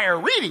in the higher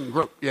reading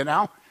group,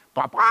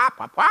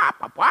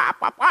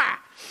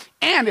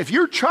 And if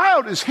your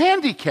child is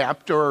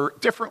handicapped or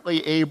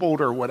differently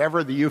abled or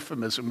whatever the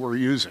euphemism we're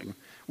using,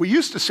 we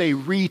used to say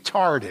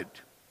retarded,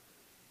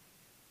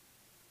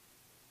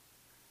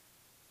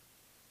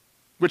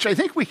 which I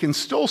think we can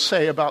still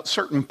say about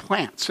certain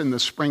plants in the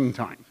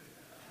springtime.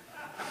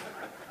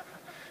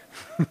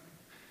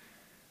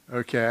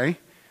 Okay?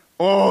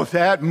 Oh,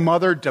 that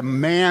mother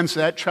demands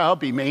that child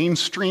be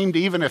mainstreamed,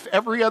 even if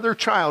every other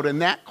child in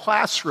that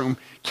classroom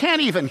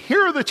can't even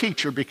hear the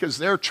teacher because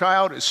their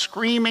child is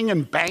screaming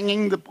and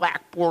banging the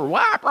blackboard.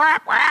 Whap,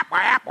 whap, whap,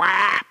 whap,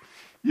 whap.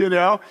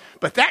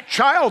 But that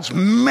child's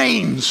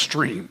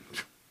mainstreamed.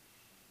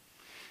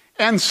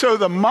 And so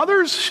the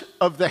mothers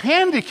of the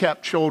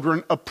handicapped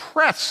children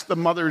oppress the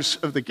mothers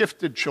of the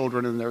gifted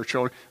children and their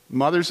children.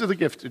 Mothers of the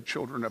gifted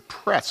children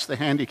oppress the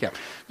handicapped.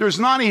 There's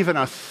not even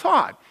a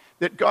thought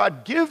that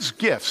God gives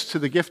gifts to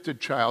the gifted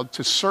child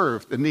to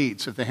serve the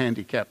needs of the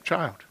handicapped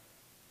child.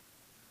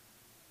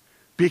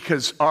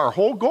 Because our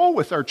whole goal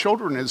with our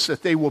children is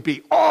that they will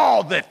be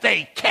all that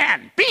they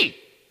can be.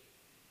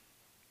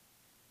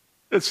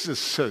 It's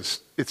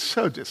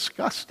so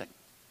disgusting.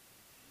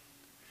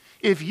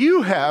 If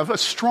you have a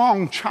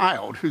strong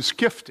child who's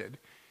gifted,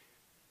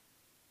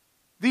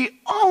 the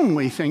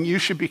only thing you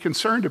should be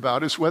concerned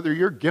about is whether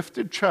your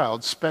gifted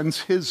child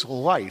spends his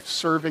life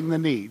serving the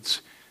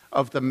needs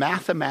of the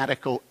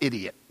mathematical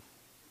idiot.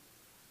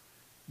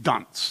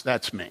 Dunce,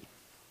 that's me.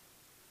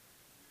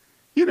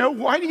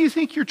 Why do you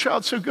think your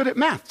child's so good at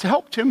math? To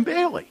help Tim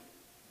Bailey.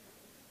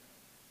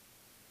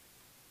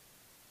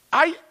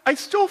 I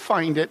still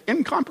find it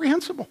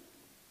incomprehensible,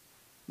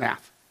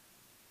 math.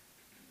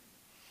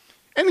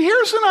 And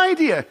here's an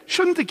idea.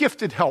 Shouldn't the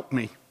gifted help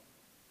me?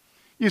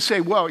 You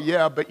say, well,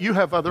 yeah, but you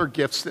have other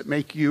gifts that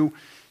make you,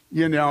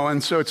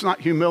 and so it's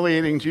not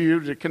humiliating to you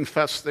to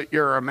confess that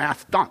you're a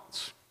math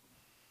dunce.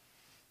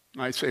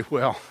 I say,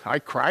 well, I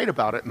cried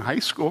about it in high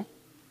school.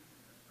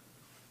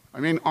 I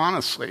mean,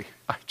 honestly,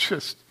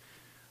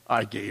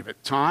 I gave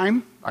it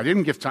time. I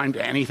didn't give time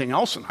to anything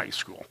else in high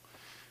school.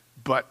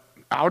 But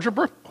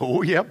algebra,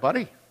 oh yeah,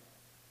 buddy.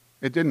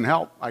 It didn't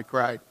help. I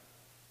cried.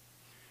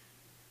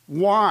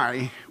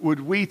 Why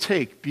would we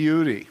take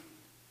beauty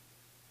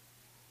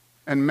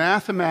and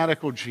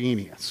mathematical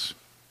genius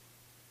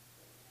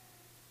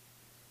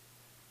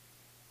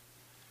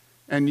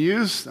and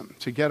use them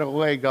to get a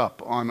leg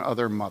up on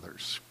other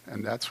mothers?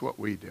 And that's what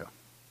we do.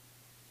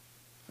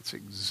 That's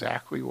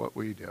exactly what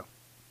we do.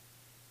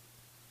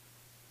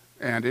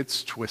 And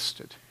it's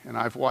twisted. And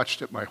I've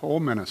watched it my whole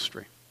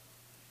ministry.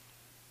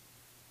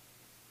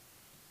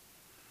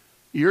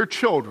 Your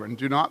children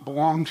do not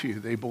belong to you.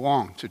 They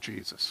belong to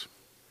Jesus.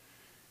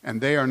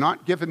 And they are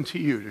not given to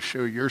you to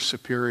show your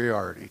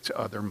superiority to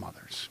other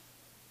mothers.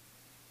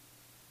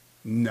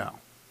 No.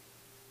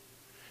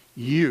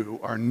 You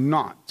are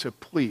not to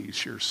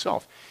please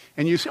yourself.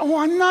 And you say, oh,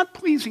 I'm not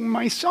pleasing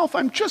myself.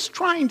 I'm just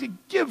trying to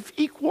give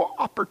equal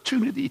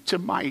opportunity to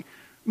my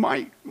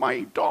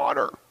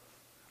daughter.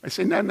 I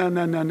say,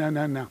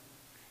 no.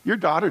 Your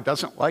daughter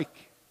doesn't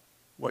like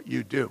what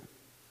you do.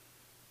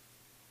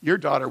 Your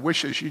daughter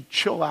wishes you'd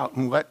chill out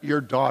and let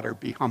your daughter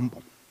be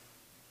humble.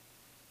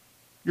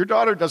 Your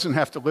daughter doesn't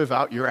have to live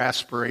out your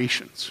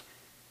aspirations.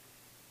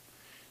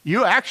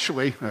 You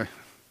actually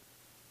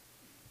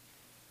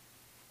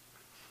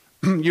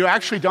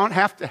don't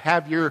have to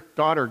have your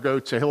daughter go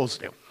to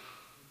Hillsdale.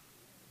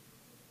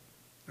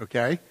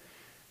 Okay?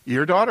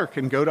 Your daughter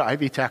can go to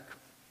Ivy Tech.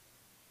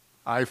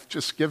 I've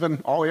just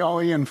given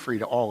Ollie and free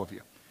to all of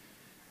you.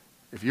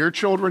 If your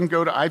children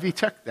go to Ivy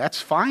Tech,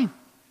 that's fine.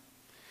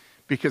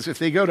 Because if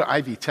they go to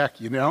Ivy Tech,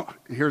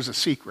 here's a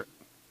secret.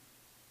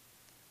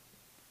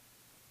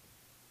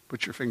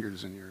 Put your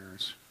fingers in your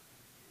ears.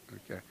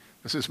 Okay.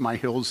 This is my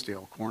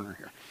Hillsdale corner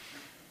here.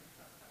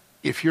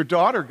 If your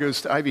daughter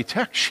goes to Ivy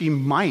Tech, she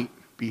might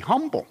be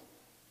humble.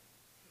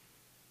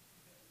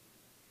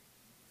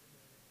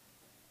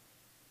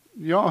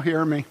 You all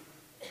hear me?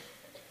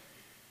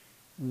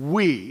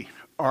 We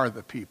are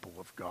the people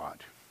of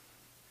God.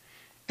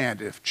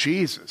 And if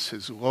Jesus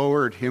has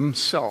lowered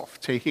himself,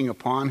 taking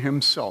upon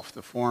himself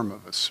the form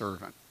of a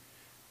servant,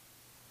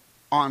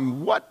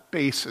 on what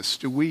basis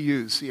do we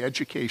use the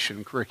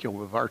education curriculum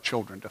of our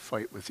children to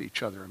fight with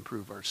each other and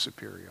prove our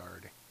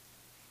superiority?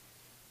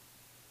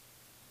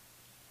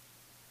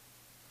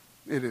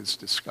 It is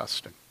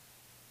disgusting.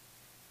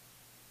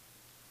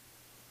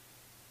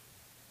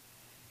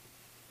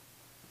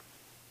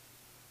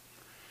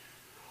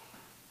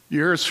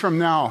 Years from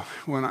now,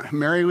 when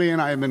Mary Lee and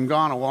I have been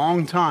gone a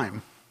long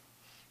time,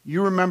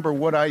 you remember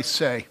what I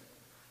say.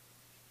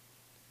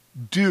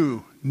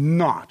 Do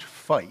not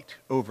fight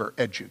over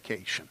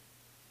education.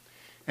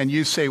 And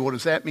you say, well,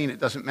 does that mean it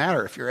doesn't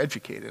matter if you're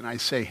educated? And I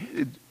say,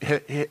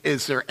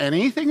 is there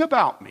anything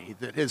about me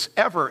that has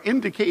ever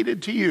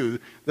indicated to you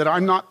that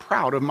I'm not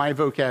proud of my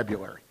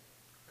vocabulary?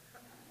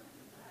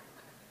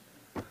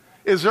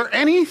 Is there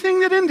anything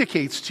that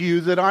indicates to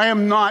you that I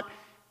am not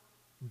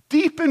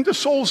deep into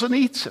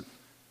Solzhenitsyn?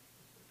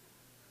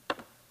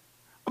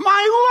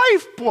 My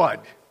lifeblood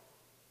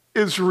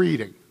is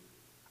reading.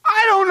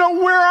 I don't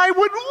know where I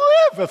would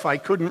live if I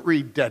couldn't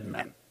read Dead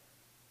Men.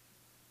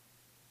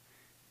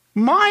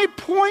 My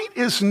point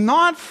is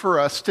not for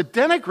us to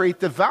denigrate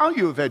the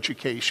value of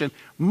education.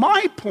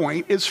 My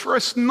point is for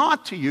us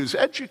not to use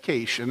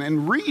education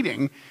and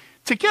reading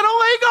to get a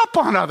leg up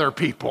on other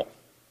people.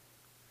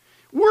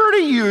 We're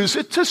to use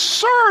it to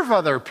serve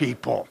other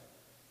people.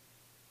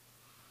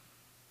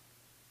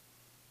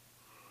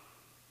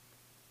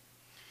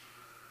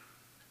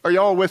 Are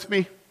y'all with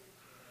me?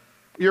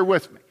 You're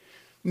with me.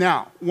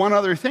 Now, one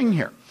other thing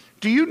here.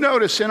 Do you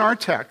notice in our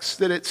text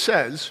that it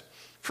says,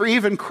 for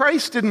even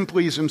Christ didn't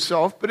please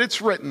himself, but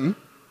it's written,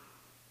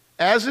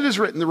 as it is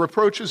written, the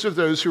reproaches of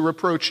those who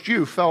reproached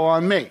you fell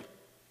on me.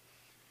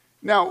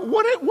 Now,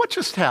 what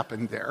just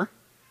happened there?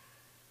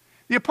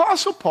 The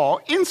Apostle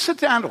Paul,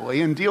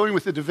 incidentally, in dealing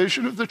with the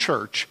division of the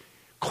church,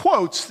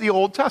 quotes the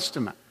Old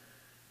Testament.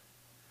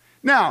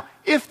 Now,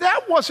 if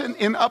that wasn't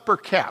in upper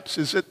caps,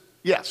 is it?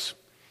 Yes.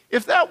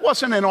 If that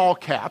wasn't in all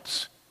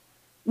caps,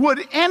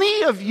 would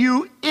any of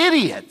you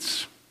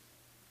idiots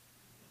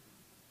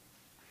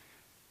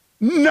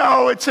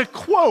know it's a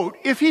quote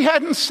if he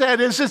hadn't said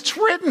as it's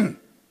written?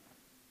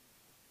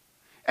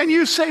 And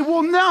you say,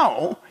 well,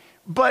 no,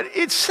 but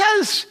it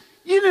says,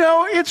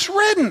 it's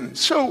written.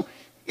 So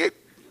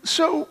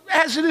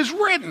as it is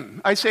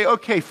written, I say,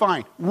 okay,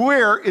 fine.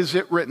 Where is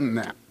it written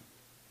then?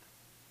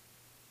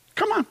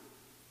 Come on.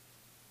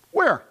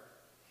 Where?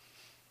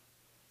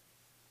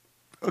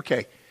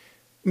 Okay.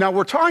 Now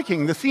we're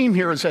talking, the theme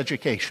here is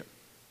education.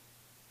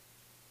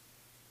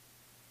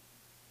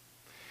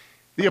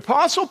 The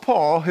Apostle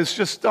Paul has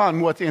just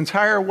done what the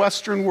entire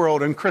Western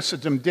world and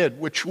Christendom did,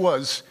 which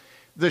was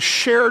the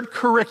shared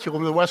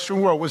curriculum of the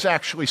Western world was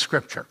actually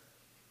Scripture.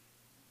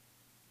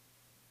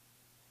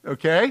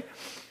 Okay?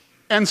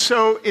 And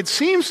so it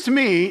seems to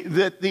me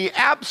that the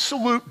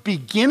absolute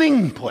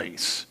beginning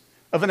place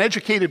of an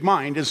educated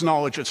mind is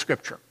knowledge of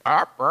Scripture.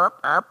 I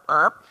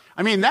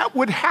mean, that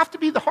would have to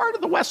be the heart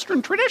of the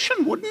Western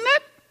tradition, wouldn't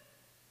it?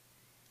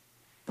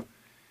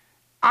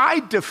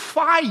 I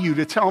defy you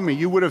to tell me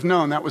you would have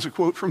known that was a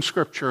quote from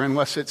Scripture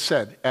unless it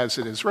said, as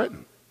it is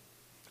written.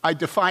 I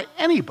defy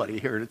anybody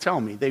here to tell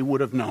me they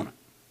would have known it.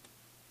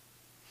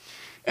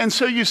 And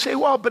so you say,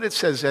 well, but it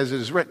says, as it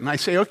is written. I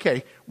say,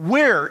 okay,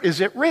 where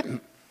is it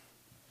written?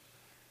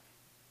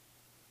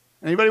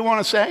 Anybody want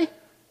to say?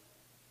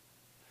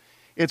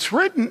 It's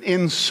written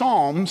in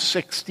Psalm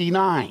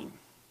 69.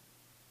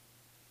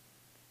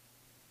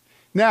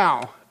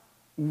 Now,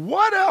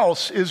 what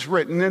else is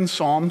written in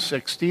Psalm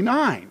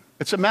 69?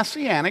 It's a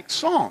messianic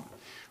psalm.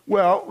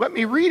 Well, let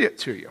me read it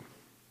to you.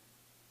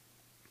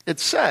 It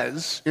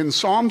says in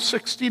Psalm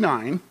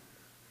 69,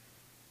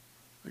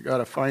 I got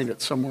to find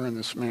it somewhere in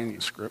this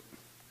manuscript.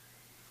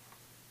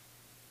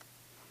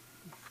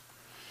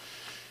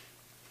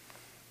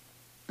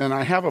 And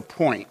I have a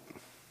point.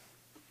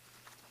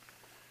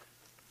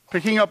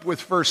 Picking up with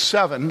verse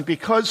 7,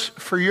 because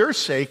for your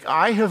sake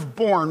I have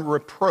borne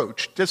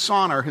reproach,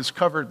 dishonor has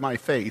covered my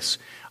face.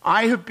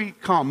 I have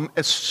become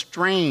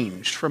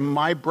estranged from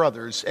my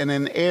brothers and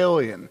an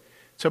alien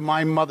to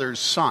my mother's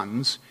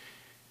sons.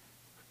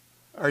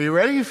 Are you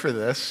ready for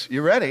this?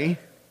 You ready?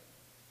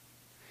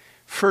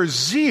 For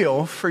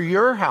zeal for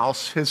your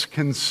house has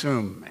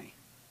consumed me.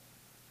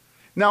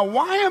 Now,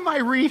 why am I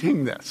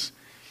reading this?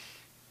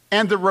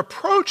 And the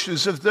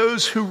reproaches of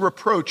those who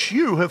reproach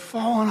you have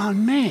fallen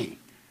on me.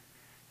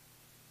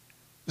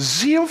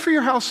 Zeal for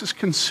your house has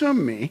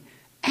consumed me,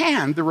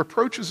 and the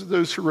reproaches of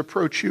those who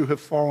reproach you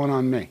have fallen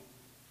on me.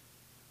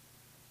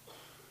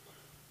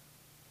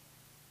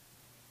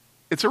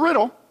 It's a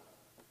riddle.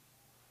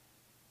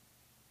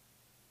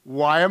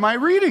 Why am I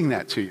reading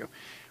that to you?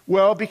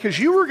 Well, because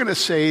you were going to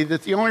say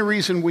that the only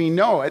reason we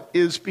know it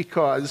is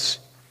because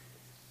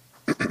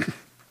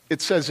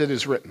it says it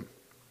is written.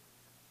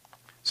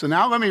 So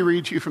now let me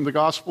read to you from the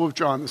Gospel of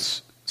John,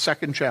 the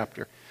 2nd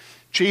chapter.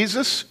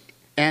 Jesus,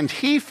 and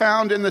he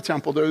found in the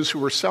temple those who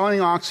were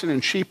selling oxen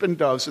and sheep and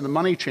doves and the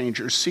money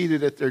changers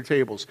seated at their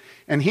tables.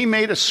 And he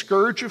made a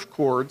scourge of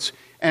cords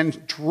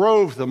and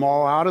drove them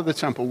all out of the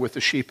temple with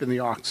the sheep and the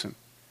oxen.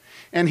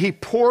 And he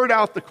poured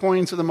out the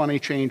coins of the money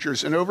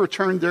changers and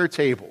overturned their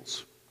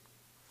tables.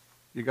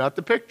 You got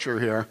the picture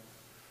here.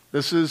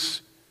 This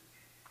is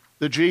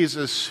the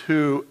Jesus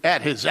who,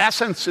 at his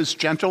essence, is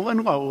gentle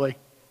and lowly.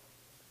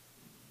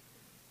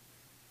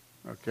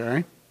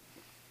 Okay?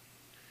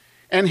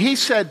 And he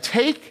said,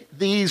 take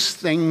these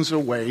things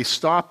away.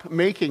 Stop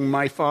making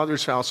my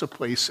Father's house a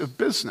place of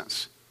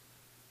business.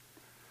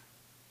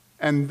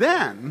 And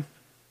then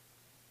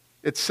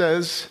it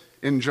says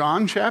in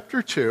John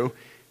chapter 2,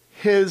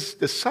 his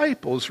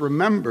disciples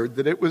remembered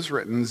that it was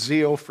written,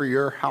 zeal for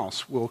your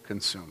house will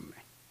consume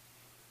me.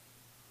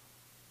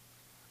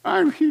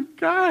 I mean,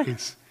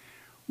 guys,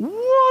 what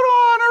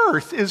on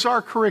earth is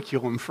our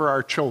curriculum for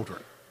our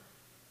children?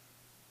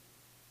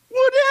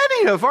 Would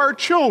any of our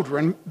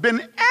children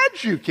been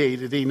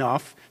educated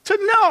enough to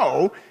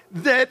know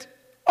that,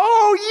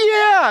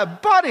 oh yeah,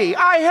 buddy,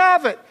 I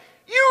have it.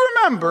 You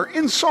remember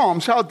in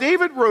Psalms how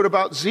David wrote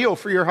about zeal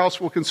for your house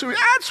will consume me.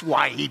 That's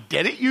why he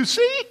did it, you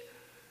see?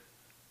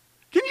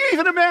 Can you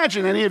even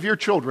imagine any of your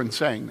children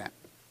saying that?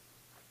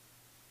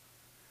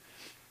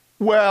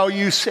 Well,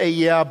 you say,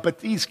 yeah, but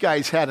these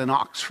guys had an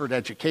Oxford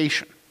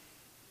education.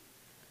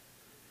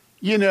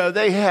 You know,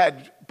 they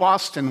had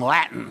Boston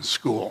Latin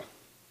School.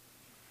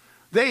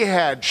 They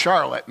had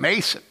Charlotte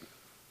Mason.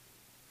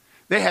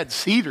 They had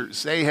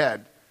Cedars. They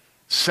had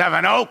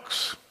Seven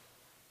Oaks.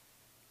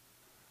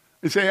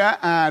 You say,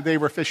 they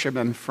were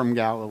fishermen from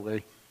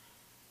Galilee.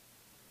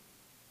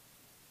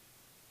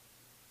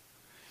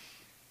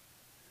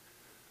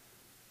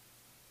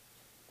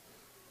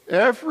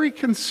 Every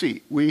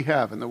conceit we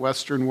have in the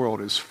Western world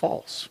is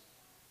false.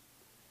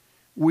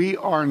 We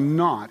are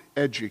not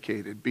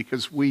educated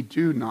because we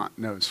do not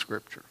know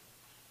Scripture.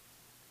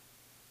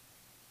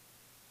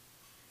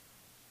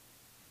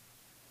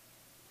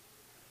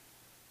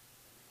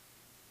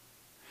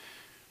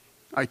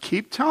 I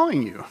keep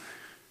telling you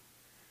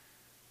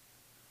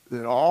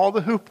that all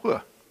the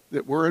hoopla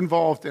that we're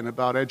involved in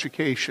about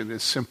education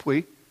is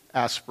simply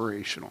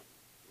aspirational.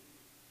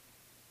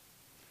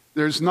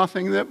 There's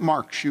nothing that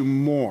marks you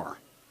more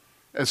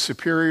as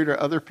superior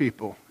to other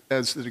people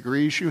as the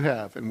degrees you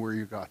have and where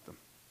you got them.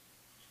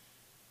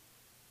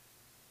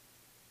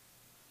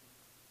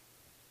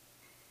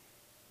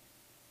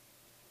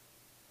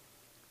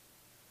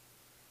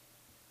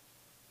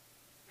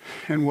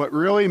 And what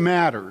really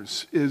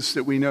matters is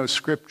that we know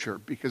Scripture,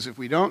 because if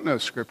we don't know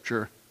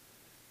Scripture,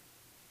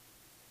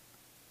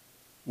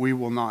 we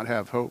will not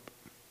have hope.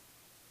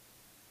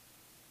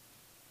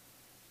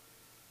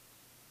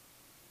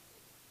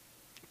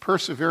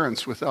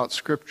 Perseverance without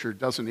Scripture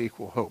doesn't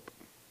equal hope.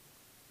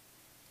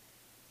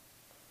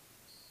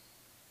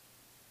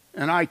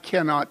 And I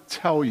cannot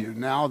tell you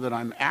now that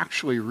I'm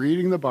actually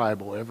reading the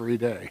Bible every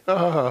day,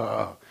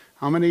 how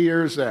many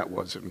years that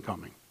was in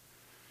coming.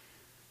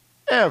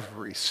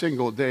 Every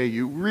single day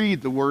you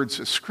read the words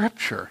of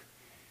Scripture,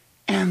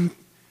 and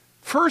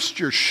first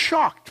you're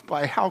shocked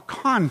by how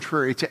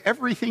contrary to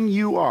everything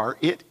you are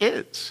it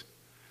is.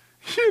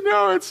 You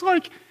know, it's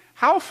like,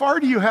 how far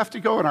do you have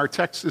to go in our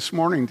text this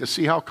morning to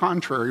see how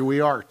contrary we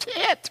are to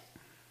it?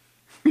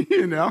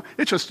 You know,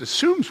 it just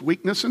assumes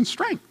weakness and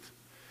strength.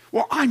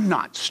 Well, I'm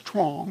not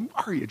strong,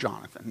 are you,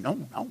 Jonathan?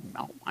 No,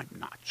 I'm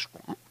not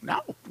strong.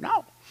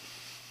 No.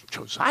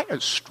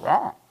 Josiah's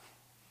strong.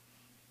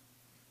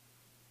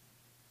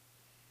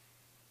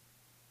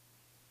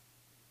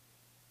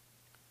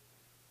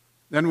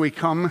 Then we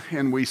come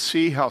and we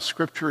see how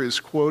Scripture is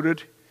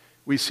quoted.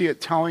 We see it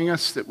telling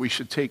us that we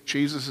should take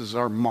Jesus as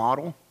our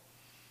model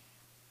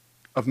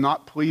of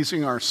not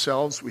pleasing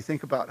ourselves. We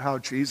think about how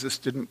Jesus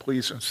didn't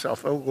please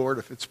himself. Oh, Lord,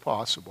 if it's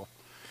possible,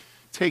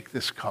 take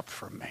this cup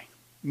from me.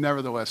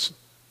 Nevertheless,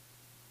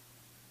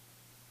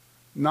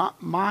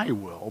 not my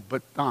will,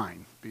 but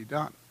thine be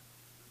done.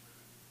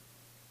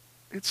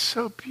 It's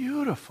so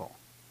beautiful.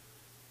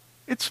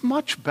 It's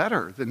much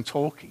better than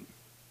Tolkien.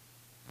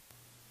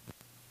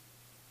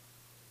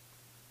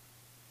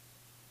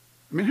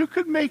 I mean, who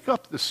could make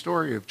up the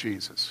story of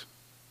Jesus?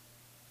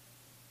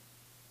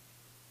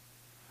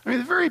 I mean,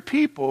 the very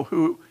people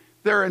who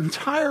their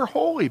entire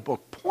holy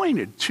book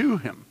pointed to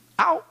him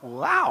out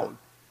loud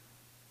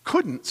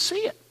couldn't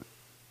see it,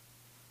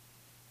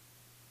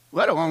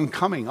 let alone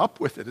coming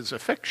up with it as a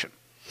fiction.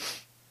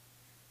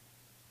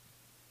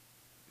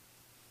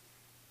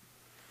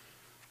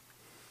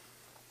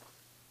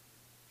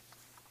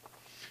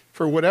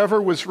 For whatever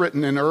was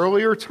written in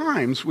earlier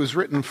times was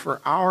written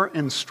for our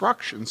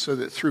instruction, so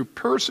that through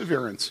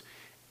perseverance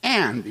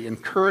and the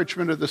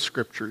encouragement of the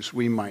Scriptures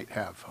we might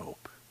have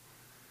hope.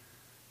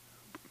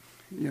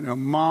 You know,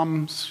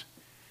 moms,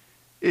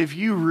 if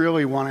you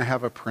really want to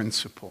have a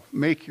principle,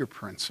 make your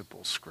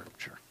principle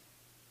Scripture.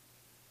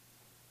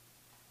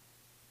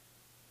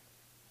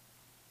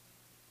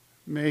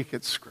 Make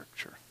it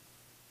Scripture.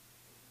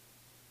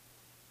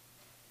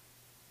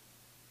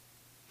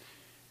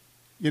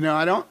 You know,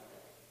 I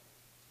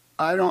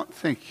don't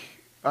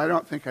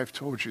think I've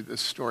told you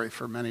this story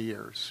for many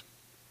years.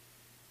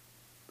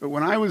 But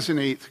when I was in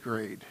 8th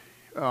grade,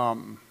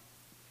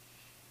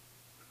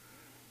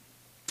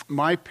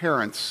 my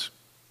parents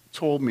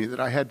told me that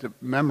I had to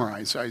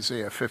memorize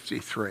Isaiah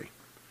 53.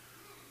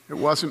 It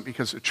wasn't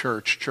because of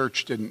church.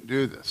 Church didn't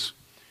do this.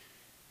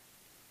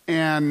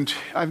 And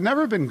I've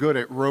never been good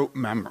at rote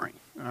memory,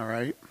 all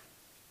right?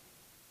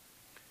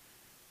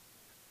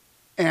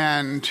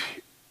 And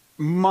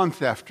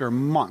month after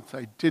month,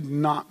 I did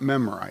not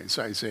memorize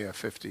Isaiah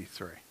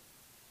 53.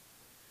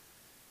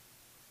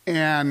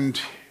 And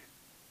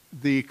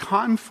the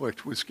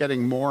conflict was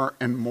getting more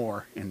and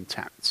more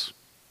intense.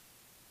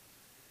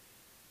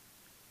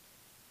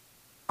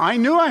 I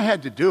knew I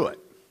had to do it,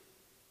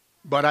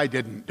 but I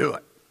didn't do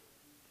it.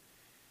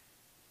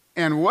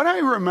 And what I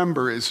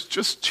remember is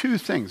just two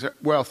things.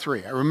 Well,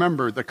 three. I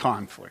remember the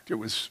conflict. It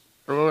was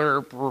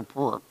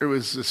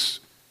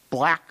this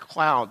black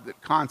cloud that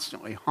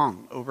constantly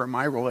hung over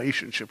my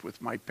relationship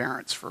with my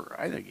parents for,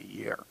 I think, a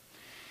year.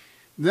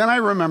 Then I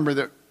remember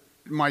that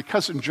my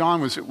cousin John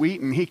was at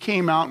Wheaton. He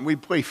came out and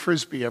we'd play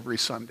Frisbee every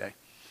Sunday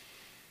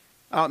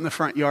out in the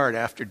front yard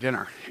after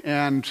dinner.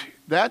 And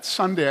that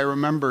Sunday, I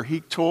remember he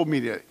told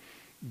me to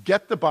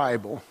get the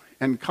Bible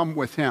and come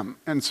with him.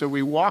 And so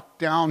we walked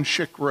down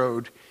Schick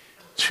Road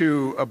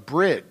to a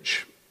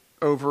bridge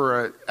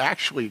over a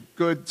actually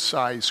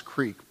good-sized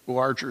creek,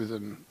 larger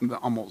than the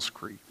Hummels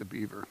Creek, the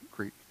Beaver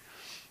Creek.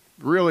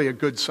 Really a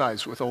good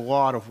size with a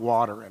lot of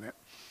water in it.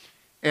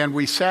 And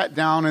we sat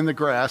down in the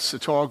grass, the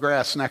tall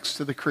grass next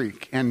to the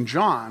creek. And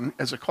John,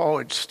 as a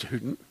college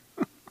student,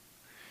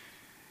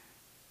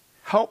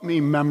 helped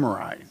me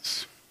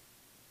memorize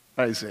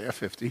Isaiah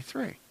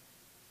 53.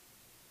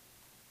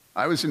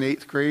 I was in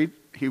 8th grade.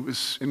 He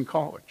was in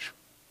college.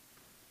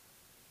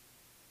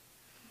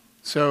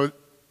 So,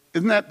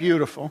 isn't that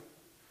beautiful?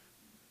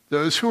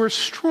 Those who are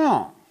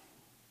strong,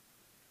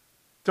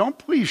 don't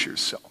please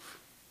yourself.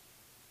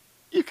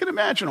 You can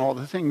imagine all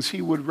the things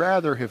he would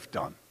rather have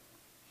done.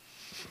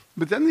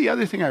 But then the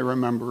other thing I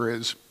remember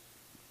is,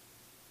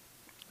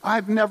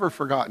 I've never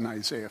forgotten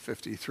Isaiah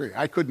 53.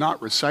 I could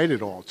not recite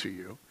it all to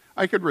you.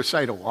 I could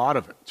recite a lot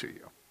of it to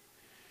you.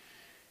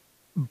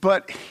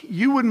 But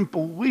you wouldn't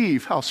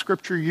believe how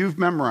Scripture you've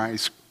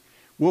memorized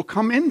will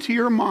come into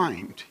your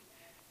mind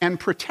and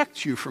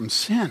protect you from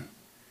sin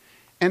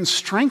and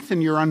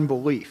strengthen your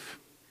unbelief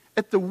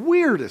at the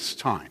weirdest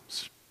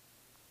times.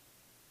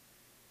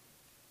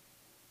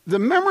 The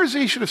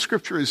memorization of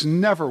Scripture is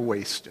never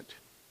wasted.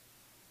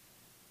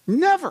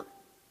 Never.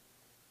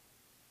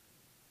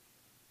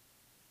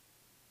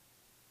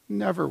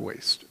 Never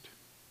wasted.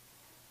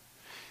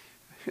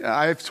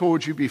 I've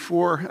told you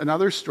before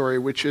another story,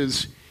 which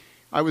is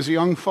I was a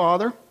young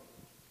father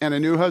and a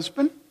new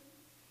husband,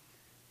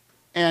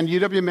 and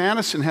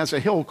UW-Madison has a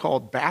hill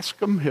called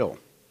Bascom Hill.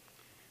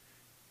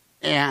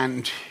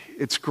 And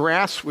It's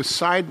grass with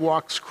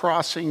sidewalks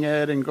crossing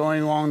it and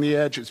going along the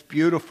edge. It's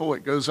beautiful.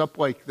 It goes up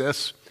like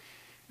this.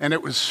 And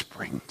it was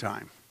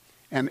springtime.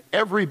 And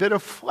every bit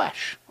of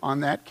flesh on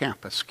that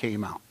campus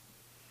came out.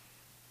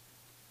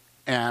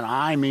 And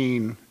I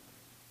mean,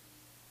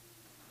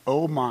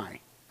 oh my.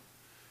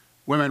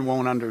 Women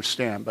won't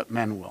understand, but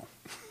men will.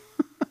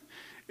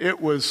 It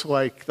was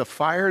like the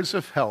fires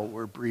of hell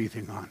were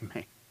breathing on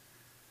me.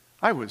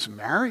 I was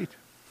married.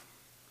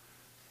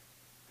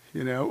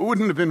 You know, it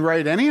wouldn't have been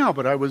right anyhow,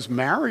 but I was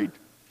married.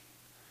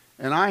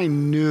 And I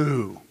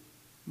knew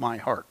my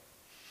heart.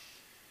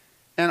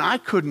 And I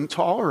couldn't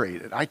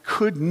tolerate it. I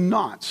could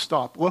not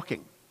stop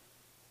looking.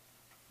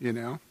 You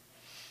know?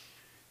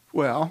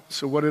 Well,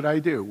 so what did I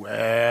do?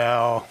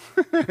 Well,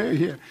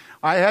 yeah,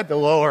 I had to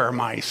lower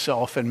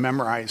myself and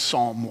memorize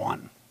Psalm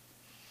 1.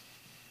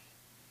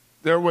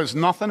 There was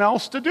nothing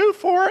else to do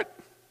for it.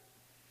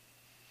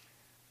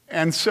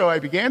 And so I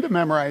began to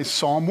memorize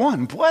Psalm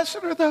 1.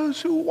 Blessed are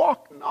those who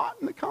walk not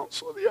in the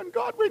counsel of the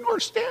ungodly, nor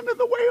stand in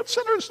the way of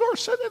sinners, nor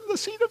sit in the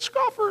seat of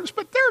scoffers,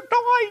 but their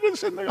delight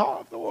is in the law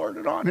of the Lord,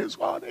 and on his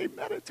law they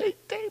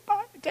meditate day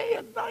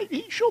and night.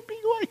 He shall be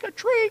like a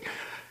tree.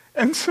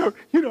 And so,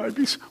 you know, I'd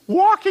be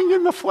walking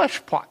in the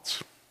flesh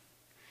pots.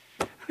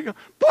 I go,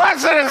 blessed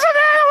is the man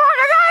who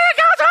walketh not in the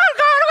counsel of the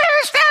ungodly,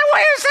 nor stand in the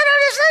way of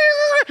sinners,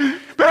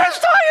 but his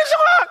delight is in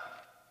the law.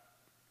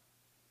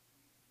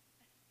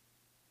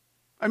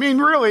 I mean,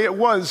 really,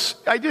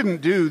 I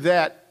didn't do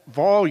that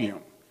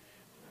volume.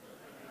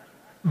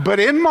 But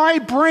in my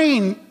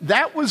brain,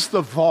 that was the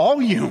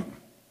volume.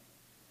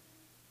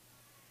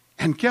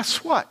 And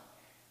guess what?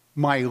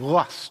 My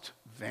lust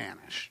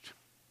vanished.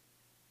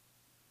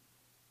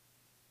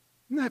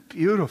 Isn't that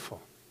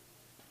beautiful?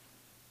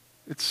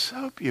 It's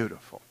so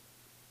beautiful.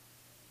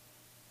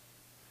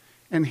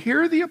 And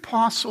here the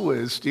apostle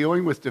is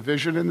dealing with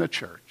division in the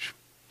church.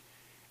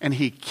 And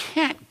he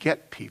can't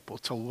get people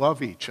to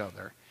love each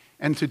other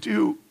and to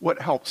do what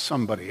helps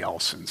somebody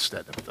else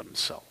instead of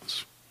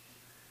themselves.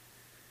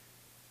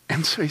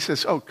 And so he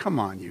says, oh, come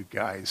on, you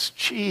guys.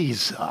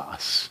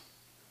 Jesus.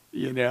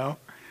 You know?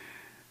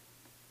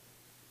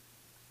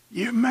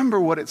 You remember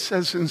what it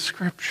says in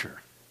Scripture.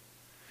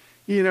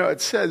 You know,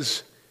 it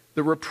says,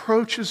 the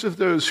reproaches of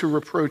those who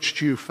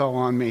reproached you fell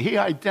on me. He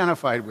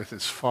identified with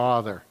his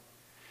Father.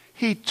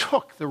 He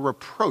took the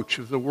reproach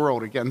of the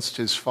world against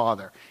his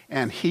Father,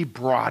 and he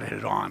brought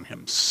it on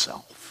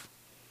himself.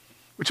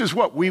 Which is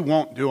what we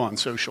won't do on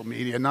social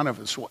media. None of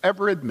us will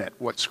ever admit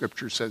what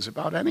Scripture says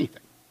about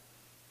anything.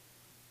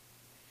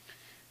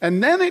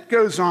 And then it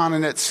goes on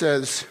and it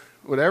says,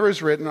 whatever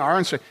is written,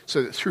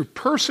 so that through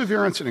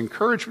perseverance and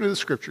encouragement of the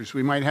Scriptures,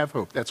 we might have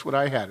hope. That's what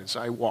I had as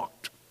I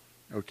walked.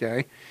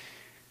 Okay?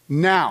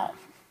 Now,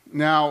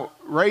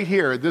 right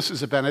here, this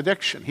is a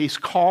benediction. He's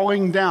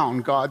calling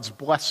down God's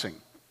blessing.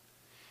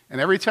 And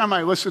every time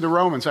I listen to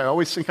Romans, I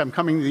always think I'm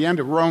coming to the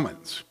end of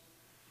Romans.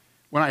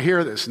 When I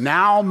hear this,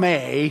 now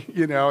may,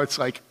 you know, it's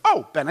like,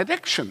 oh,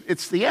 benediction.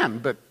 It's the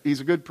end, but he's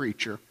a good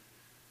preacher.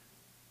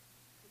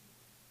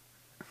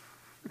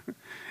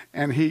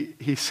 And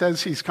he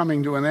says he's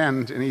coming to an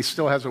end, and he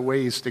still has a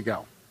ways to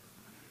go.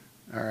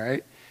 All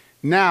right?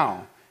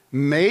 Now,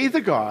 may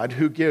the God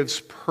who gives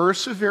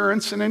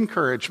perseverance and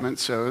encouragement,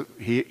 so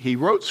he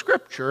wrote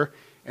Scripture,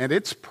 and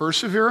it's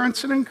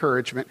perseverance and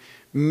encouragement,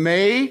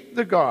 may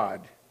the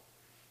God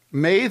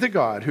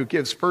who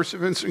gives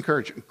perseverance and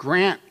encouragement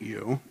grant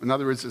you, in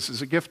other words, this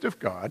is a gift of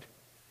God,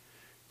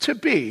 to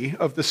be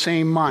of the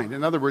same mind.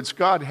 In other words,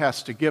 God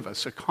has to give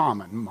us a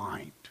common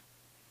mind.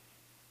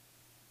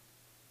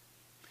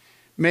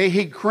 May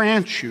he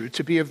grant you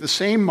to be of the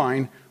same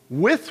mind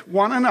with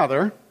one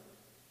another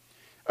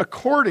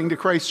according to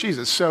Christ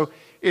Jesus. So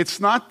it's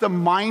not the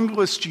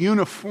mindless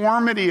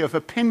uniformity of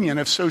opinion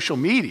of social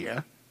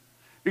media,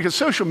 because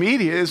social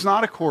media is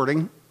not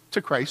according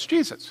to Christ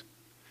Jesus.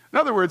 In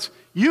other words,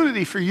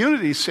 unity for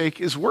unity's sake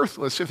is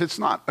worthless if it's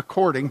not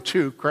according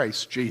to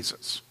Christ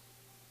Jesus.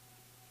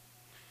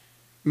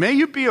 May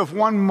you be of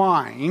one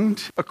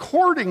mind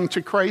according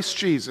to Christ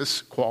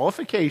Jesus,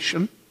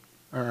 qualification,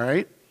 all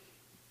right?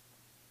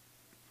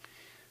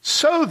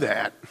 So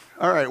that,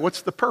 all right,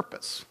 what's the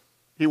purpose?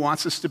 He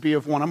wants us to be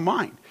of one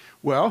mind.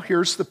 Well,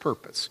 here's the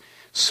purpose.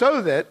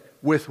 So that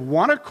with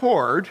one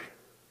accord,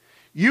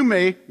 you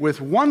may, with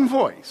one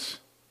voice,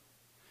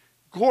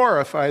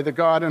 glorify the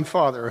God and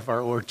Father of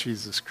our Lord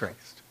Jesus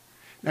Christ.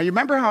 Now, you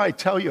remember how I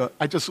tell you,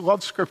 I just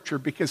love Scripture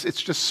because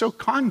it's just so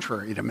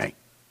contrary to me.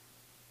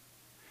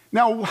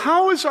 Now,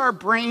 how is our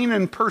brain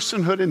and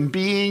personhood and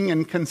being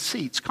and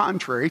conceits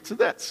contrary to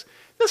this?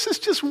 This is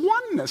just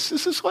oneness.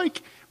 This is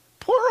like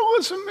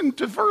pluralism and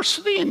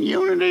diversity and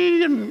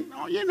unity and,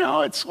 you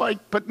know, it's like,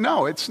 but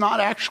no, it's not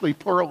actually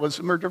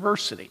pluralism or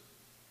diversity.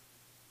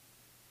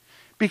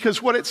 Because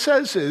what it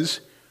says is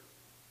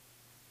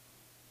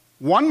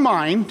one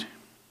mind,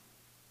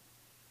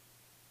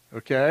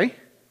 okay,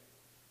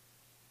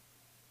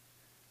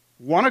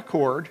 one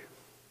accord,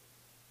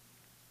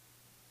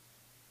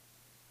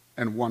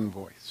 and one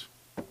voice.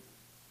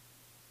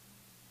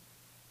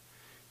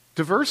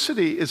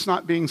 Diversity is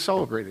not being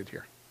celebrated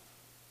here.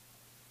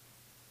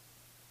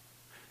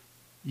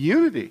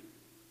 Unity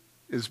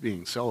is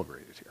being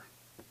celebrated here.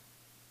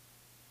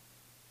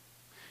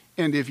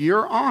 And if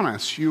you're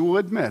honest, you will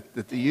admit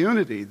that the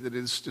unity that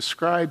is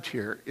described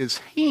here is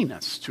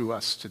heinous to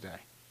us today.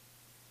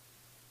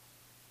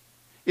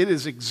 It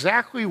is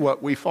exactly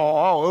what we fall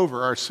all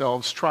over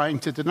ourselves trying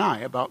to deny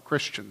about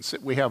Christians,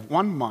 that we have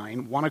one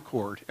mind, one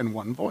accord, and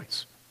one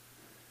voice.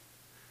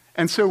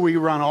 And so we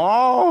run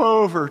all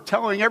over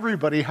telling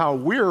everybody how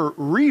we're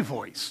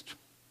revoiced.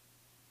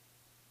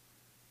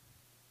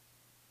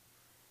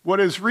 What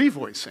is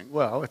revoicing?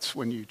 Well, it's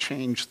when you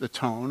change the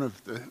tone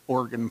of the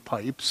organ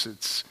pipes.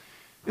 It's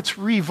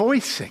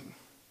revoicing.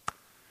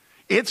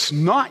 It's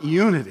not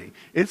unity.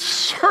 It's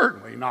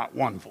certainly not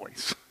one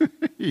voice.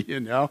 You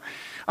know?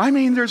 I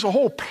mean, there's a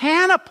whole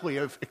panoply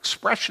of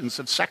expressions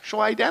of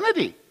sexual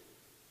identity.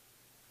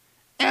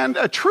 And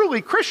a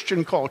truly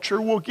Christian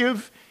culture will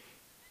give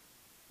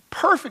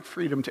perfect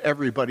freedom to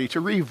everybody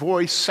to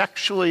revoice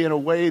sexually in a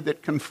way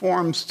that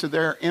conforms to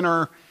their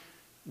inner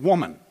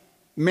woman,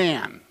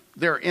 man,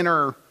 their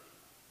inner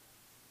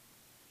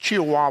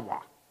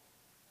chihuahua.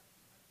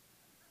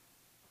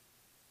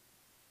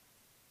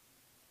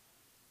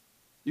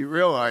 You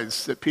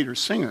realize that Peter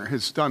Singer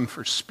has done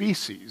for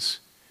species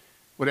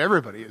what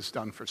everybody has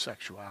done for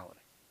sexuality.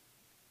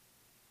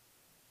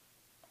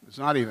 There's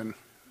not even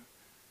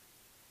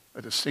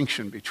a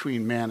distinction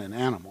between man and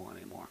animal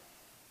anymore.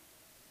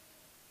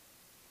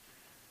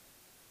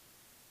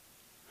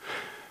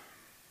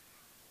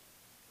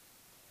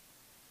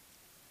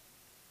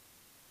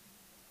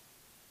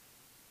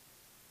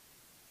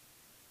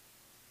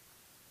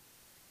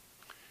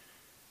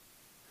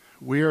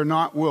 We are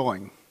not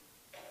willing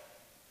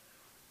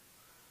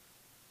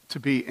to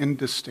be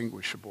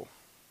indistinguishable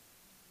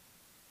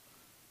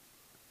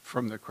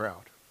from the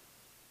crowd.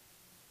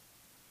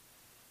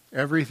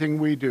 Everything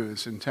we do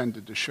is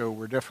intended to show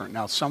we're different.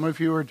 Now, some of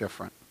you are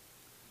different,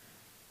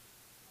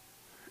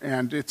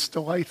 and it's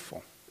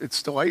delightful.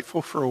 It's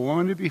delightful for a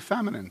woman to be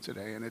feminine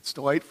today, and it's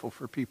delightful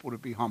for people to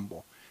be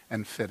humble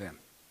and fit in.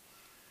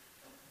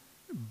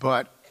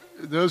 But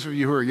those of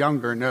you who are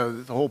younger know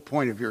that the whole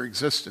point of your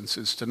existence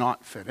is to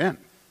not fit in,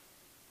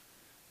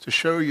 to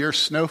show your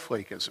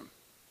snowflakeism.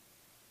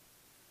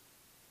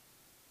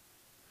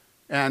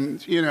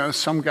 And, you know,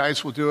 some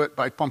guys will do it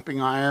by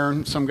pumping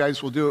iron. Some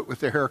guys will do it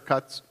with their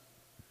haircuts.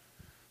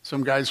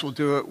 Some guys will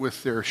do it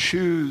with their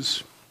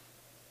shoes.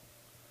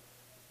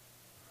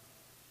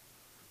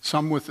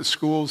 Some with the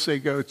schools they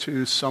go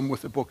to. Some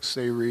with the books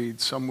they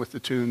read. Some with the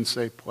tunes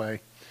they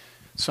play.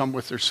 Some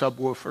with their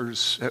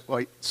subwoofers at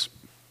lights.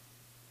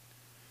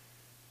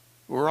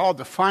 We're all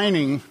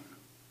defining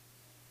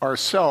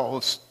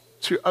ourselves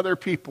to other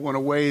people in a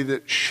way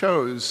that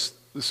shows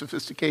the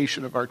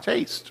sophistication of our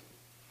taste,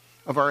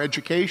 of our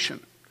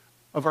education,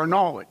 of our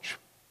knowledge,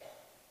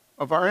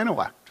 of our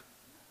intellect.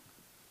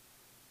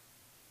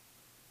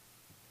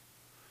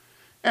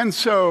 And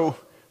so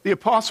the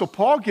Apostle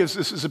Paul gives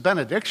this as a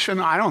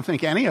benediction. I don't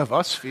think any of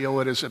us feel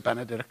it as a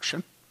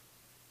benediction.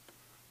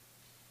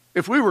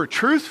 If we were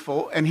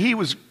truthful and he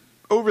was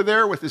over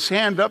there with his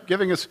hand up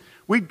giving us,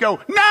 we'd go,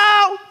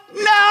 no,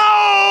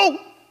 no!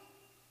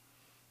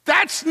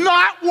 That's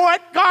not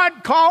what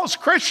God calls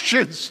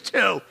Christians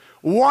to.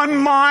 One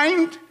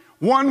mind,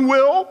 one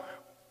will,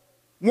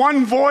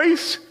 one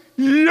voice.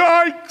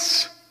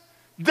 Yikes!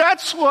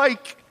 That's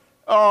like,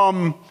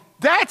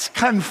 that's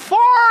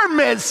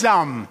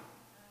conformism.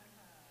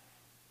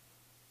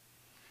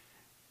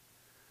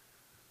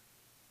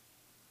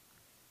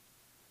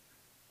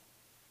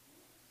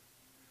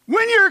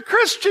 When you're a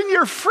Christian,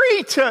 you're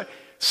free to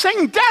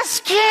sing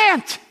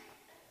descant.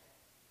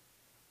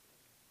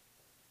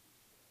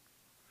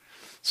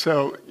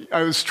 So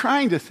I was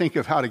trying to think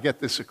of how to get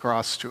this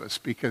across to us,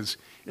 because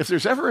if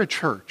there's ever a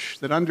church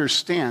that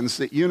understands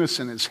that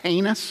unison is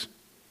heinous,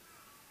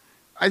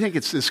 I think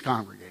it's this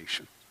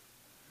congregation.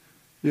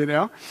 You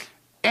know?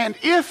 And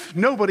if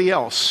nobody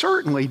else,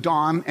 certainly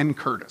Don and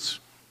Curtis.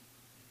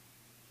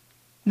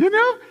 You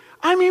know?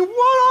 I mean, what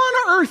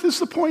on earth is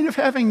the point of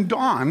having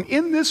Don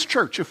in this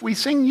church if we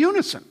sing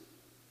unison?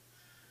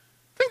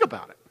 Think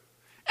about it.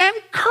 And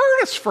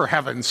Curtis, for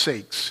heaven's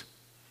sakes.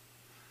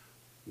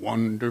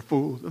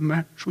 Wonderful, the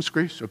matchless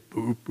grace of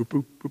boop, boop,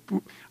 boop, boop,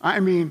 boop. I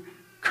mean,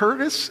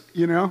 Curtis,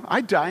 you know, I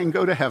die and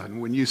go to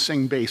heaven when you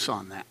sing bass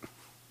on that.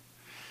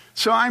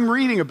 So I'm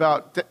reading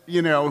about,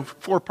 you know,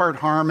 4-part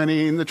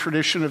harmony and the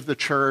tradition of the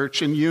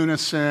church and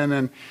unison,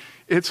 and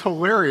it's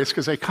hilarious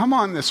because I come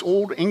on this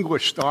old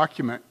English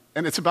document,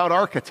 and it's about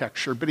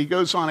architecture, but he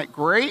goes on at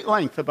great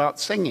length about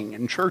singing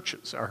in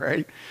churches, all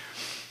right?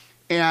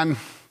 And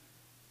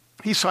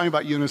he's talking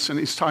about unison,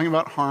 he's talking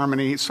about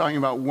harmony, he's talking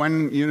about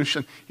when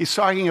unison, he's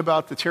talking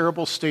about the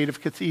terrible state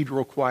of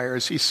cathedral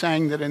choirs. He's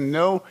saying that in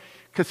no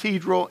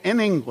cathedral in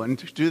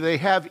England do they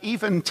have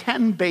even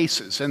 10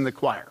 basses in the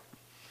choir.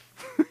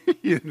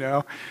 You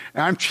know,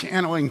 and I'm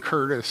channeling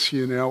Curtis,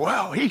 you know,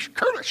 well,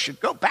 Curtis should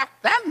go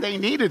back then. They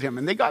needed him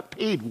and they got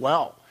paid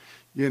well,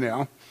 you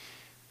know.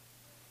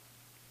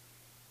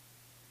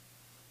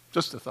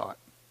 Just a thought.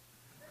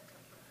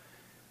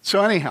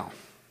 So anyhow,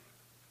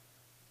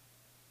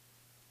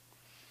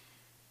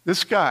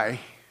 This guy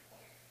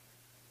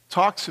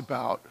talks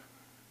about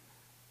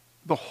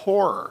the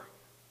horror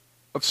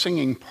of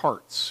singing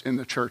parts in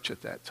the church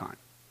at that time.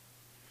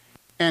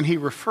 And he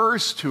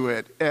refers to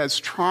it as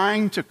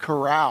trying to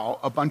corral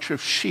a bunch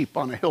of sheep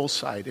on a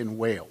hillside in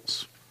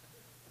Wales.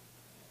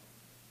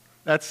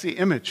 That's the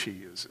image he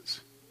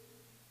uses.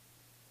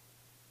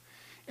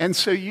 And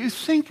so you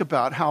think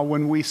about how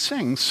when we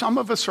sing, some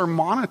of us are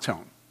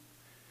monotone.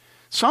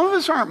 Some of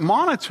us aren't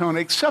monotone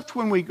except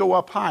when we go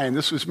up high, and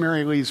this was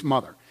Mary Lee's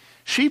mother.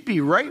 She'd be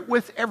right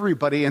with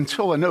everybody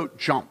until a note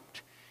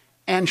jumped.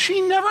 And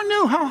she never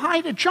knew how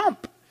high to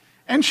jump.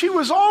 And she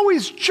was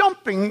always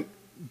jumping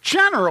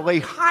generally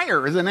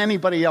higher than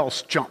anybody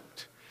else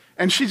jumped.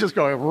 And she's just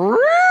going,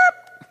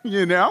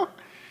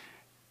 rip.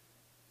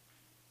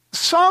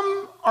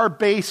 Some are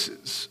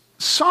basses.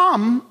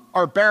 Some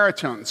are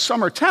baritones.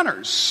 Some are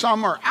tenors.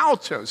 Some are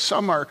altos.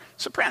 Some are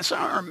sopranos. Some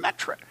are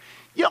metro.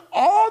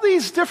 All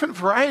these different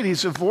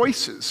varieties of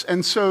voices.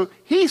 And so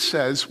he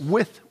says,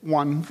 with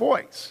one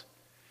voice.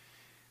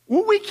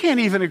 Well, we can't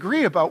even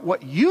agree about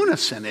what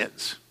unison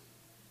is.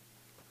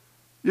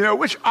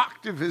 Which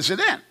octave is it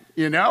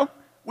in?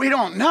 We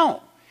don't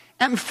know.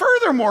 And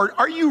furthermore,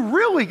 are you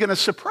really going to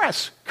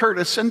suppress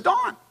Curtis and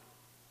Don?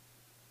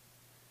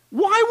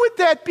 Why would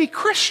that be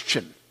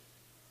Christian?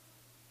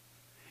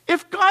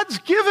 If God's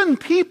given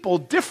people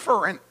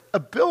different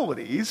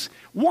abilities,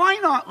 why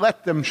not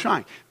let them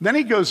shine? Then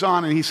he goes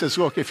on and he says,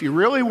 look, if you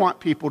really want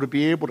people to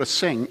be able to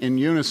sing in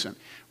unison,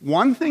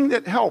 one thing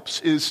that helps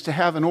is to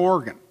have an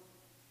organ.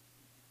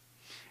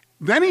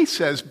 Then he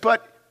says,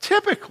 but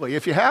typically,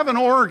 if you have an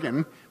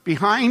organ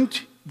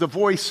behind the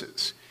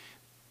voices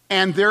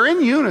and they're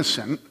in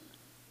unison,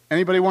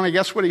 anybody want to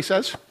guess what he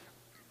says?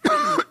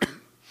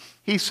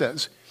 He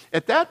says,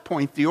 at that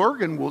point, the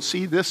organ will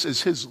see this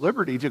as his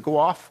liberty to go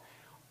off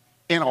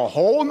in a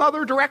whole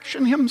nother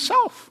direction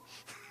himself.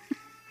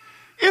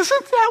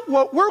 Isn't that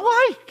what we're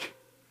like?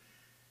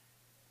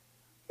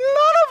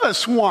 None of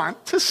us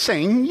want to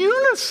sing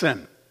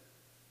unison.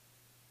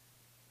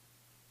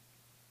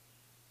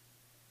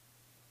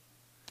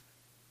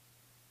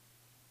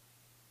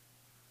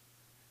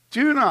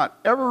 Do not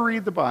ever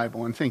read the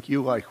Bible and think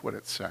you like what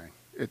it's saying.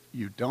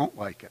 You don't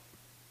like it.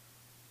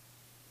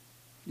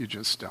 You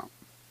just don't.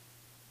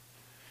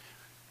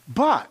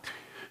 But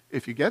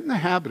if you get in the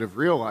habit of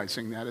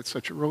realizing that, it's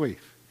such a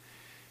relief.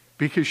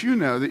 Because you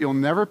know that you'll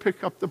never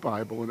pick up the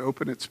Bible and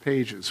open its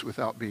pages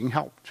without being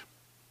helped.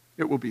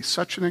 It will be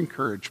such an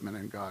encouragement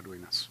in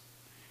godliness.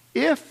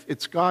 If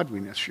it's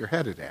godliness you're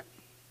headed at.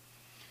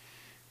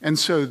 And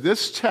so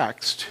this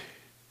text,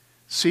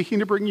 seeking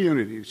to bring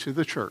unity to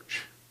the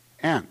church,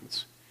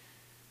 ends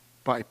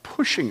by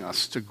pushing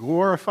us to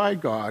glorify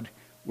God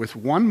with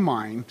one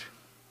mind,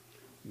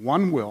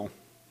 one will,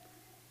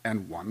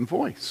 and one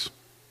voice.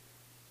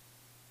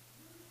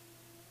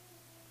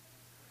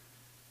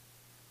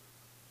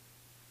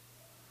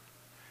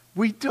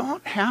 We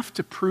don't have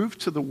to prove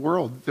to the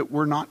world that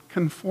we're not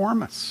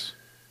conformists,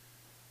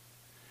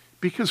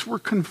 because we're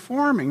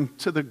conforming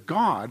to the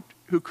God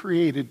who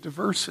created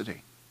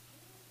diversity.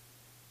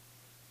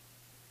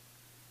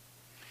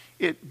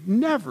 It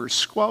never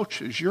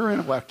squelches your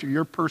intellect or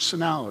your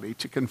personality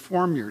to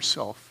conform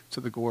yourself to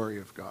the glory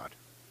of God.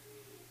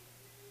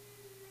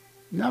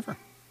 Never.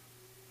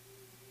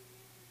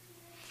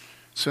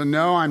 So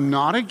no, I'm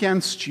not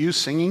against you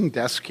singing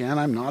descant.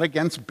 I'm not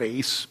against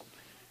bass.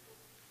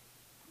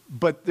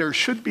 But there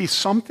should be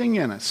something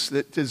in us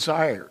that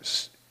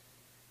desires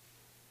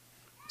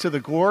to the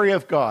glory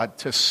of God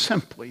to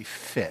simply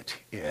fit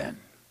in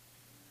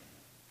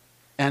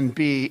and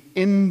be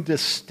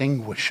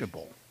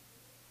indistinguishable.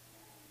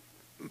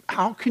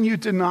 How can you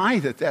deny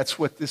that that's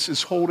what this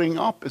is holding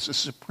up as a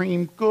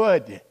supreme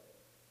good?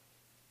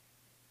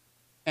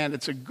 And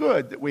it's a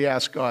good that we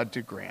ask God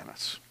to grant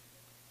us.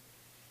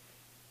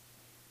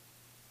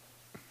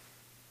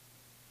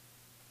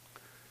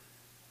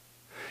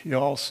 You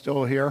all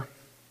still here?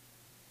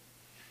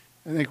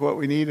 I think what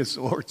we need is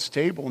the Lord's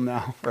table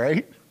now,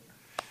 right?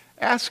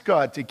 Ask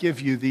God to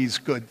give you these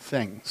good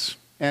things.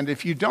 And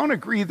if you don't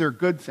agree they're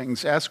good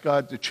things, ask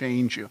God to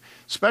change you,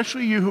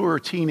 especially you who are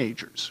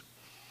teenagers.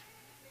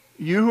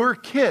 You who are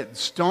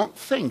kids, don't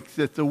think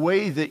that the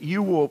way that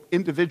you will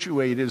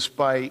individuate is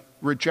by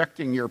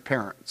rejecting your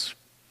parents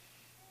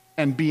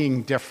and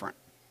being different.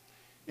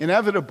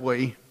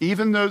 Inevitably,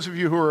 even those of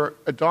you who are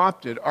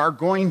adopted are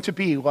going to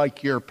be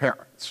like your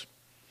parents.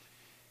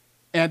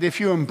 And if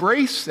you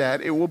embrace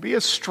that, it will be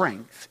a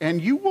strength,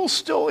 and you will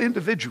still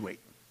individuate.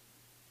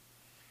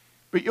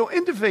 But you'll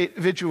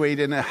individuate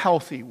in a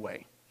healthy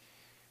way.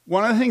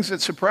 One of the things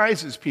that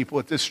surprises people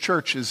at this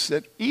church is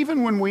that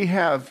even when we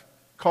have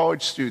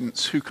college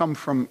students who come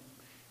from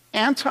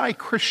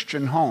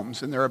anti-Christian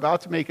homes and they're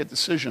about to make a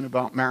decision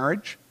about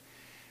marriage,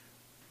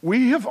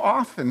 we have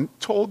often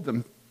told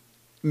them,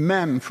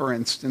 men for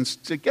instance,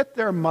 to get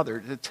their mother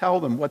to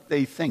tell them what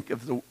they think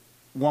of the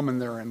woman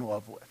they're in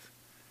love with.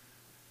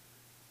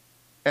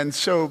 And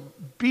so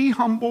be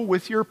humble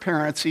with your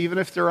parents, even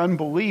if they're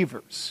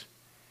unbelievers.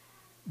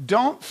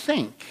 Don't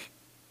think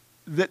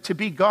that to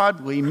be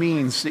godly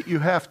means that you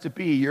have to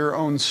be your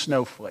own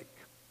snowflake.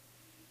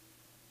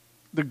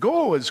 The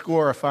goal is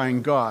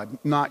glorifying God,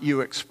 not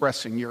you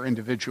expressing your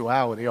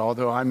individuality,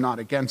 although I'm not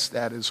against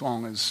that as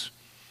long as,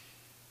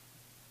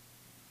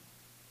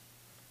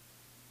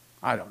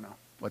 I don't know.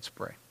 Let's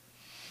pray.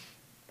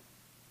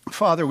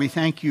 Father, we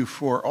thank you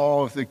for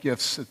all of the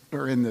gifts that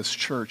are in this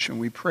church, and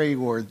we pray,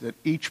 Lord, that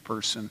each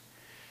person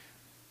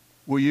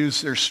will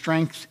use their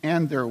strength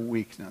and their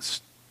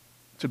weakness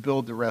to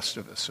build the rest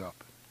of us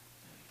up.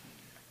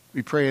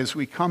 We pray as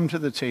we come to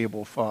the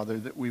table, Father,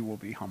 that we will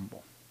be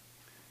humble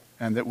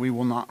and that we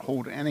will not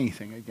hold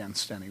anything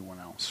against anyone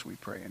else, we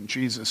pray. In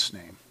Jesus'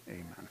 name,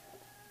 amen.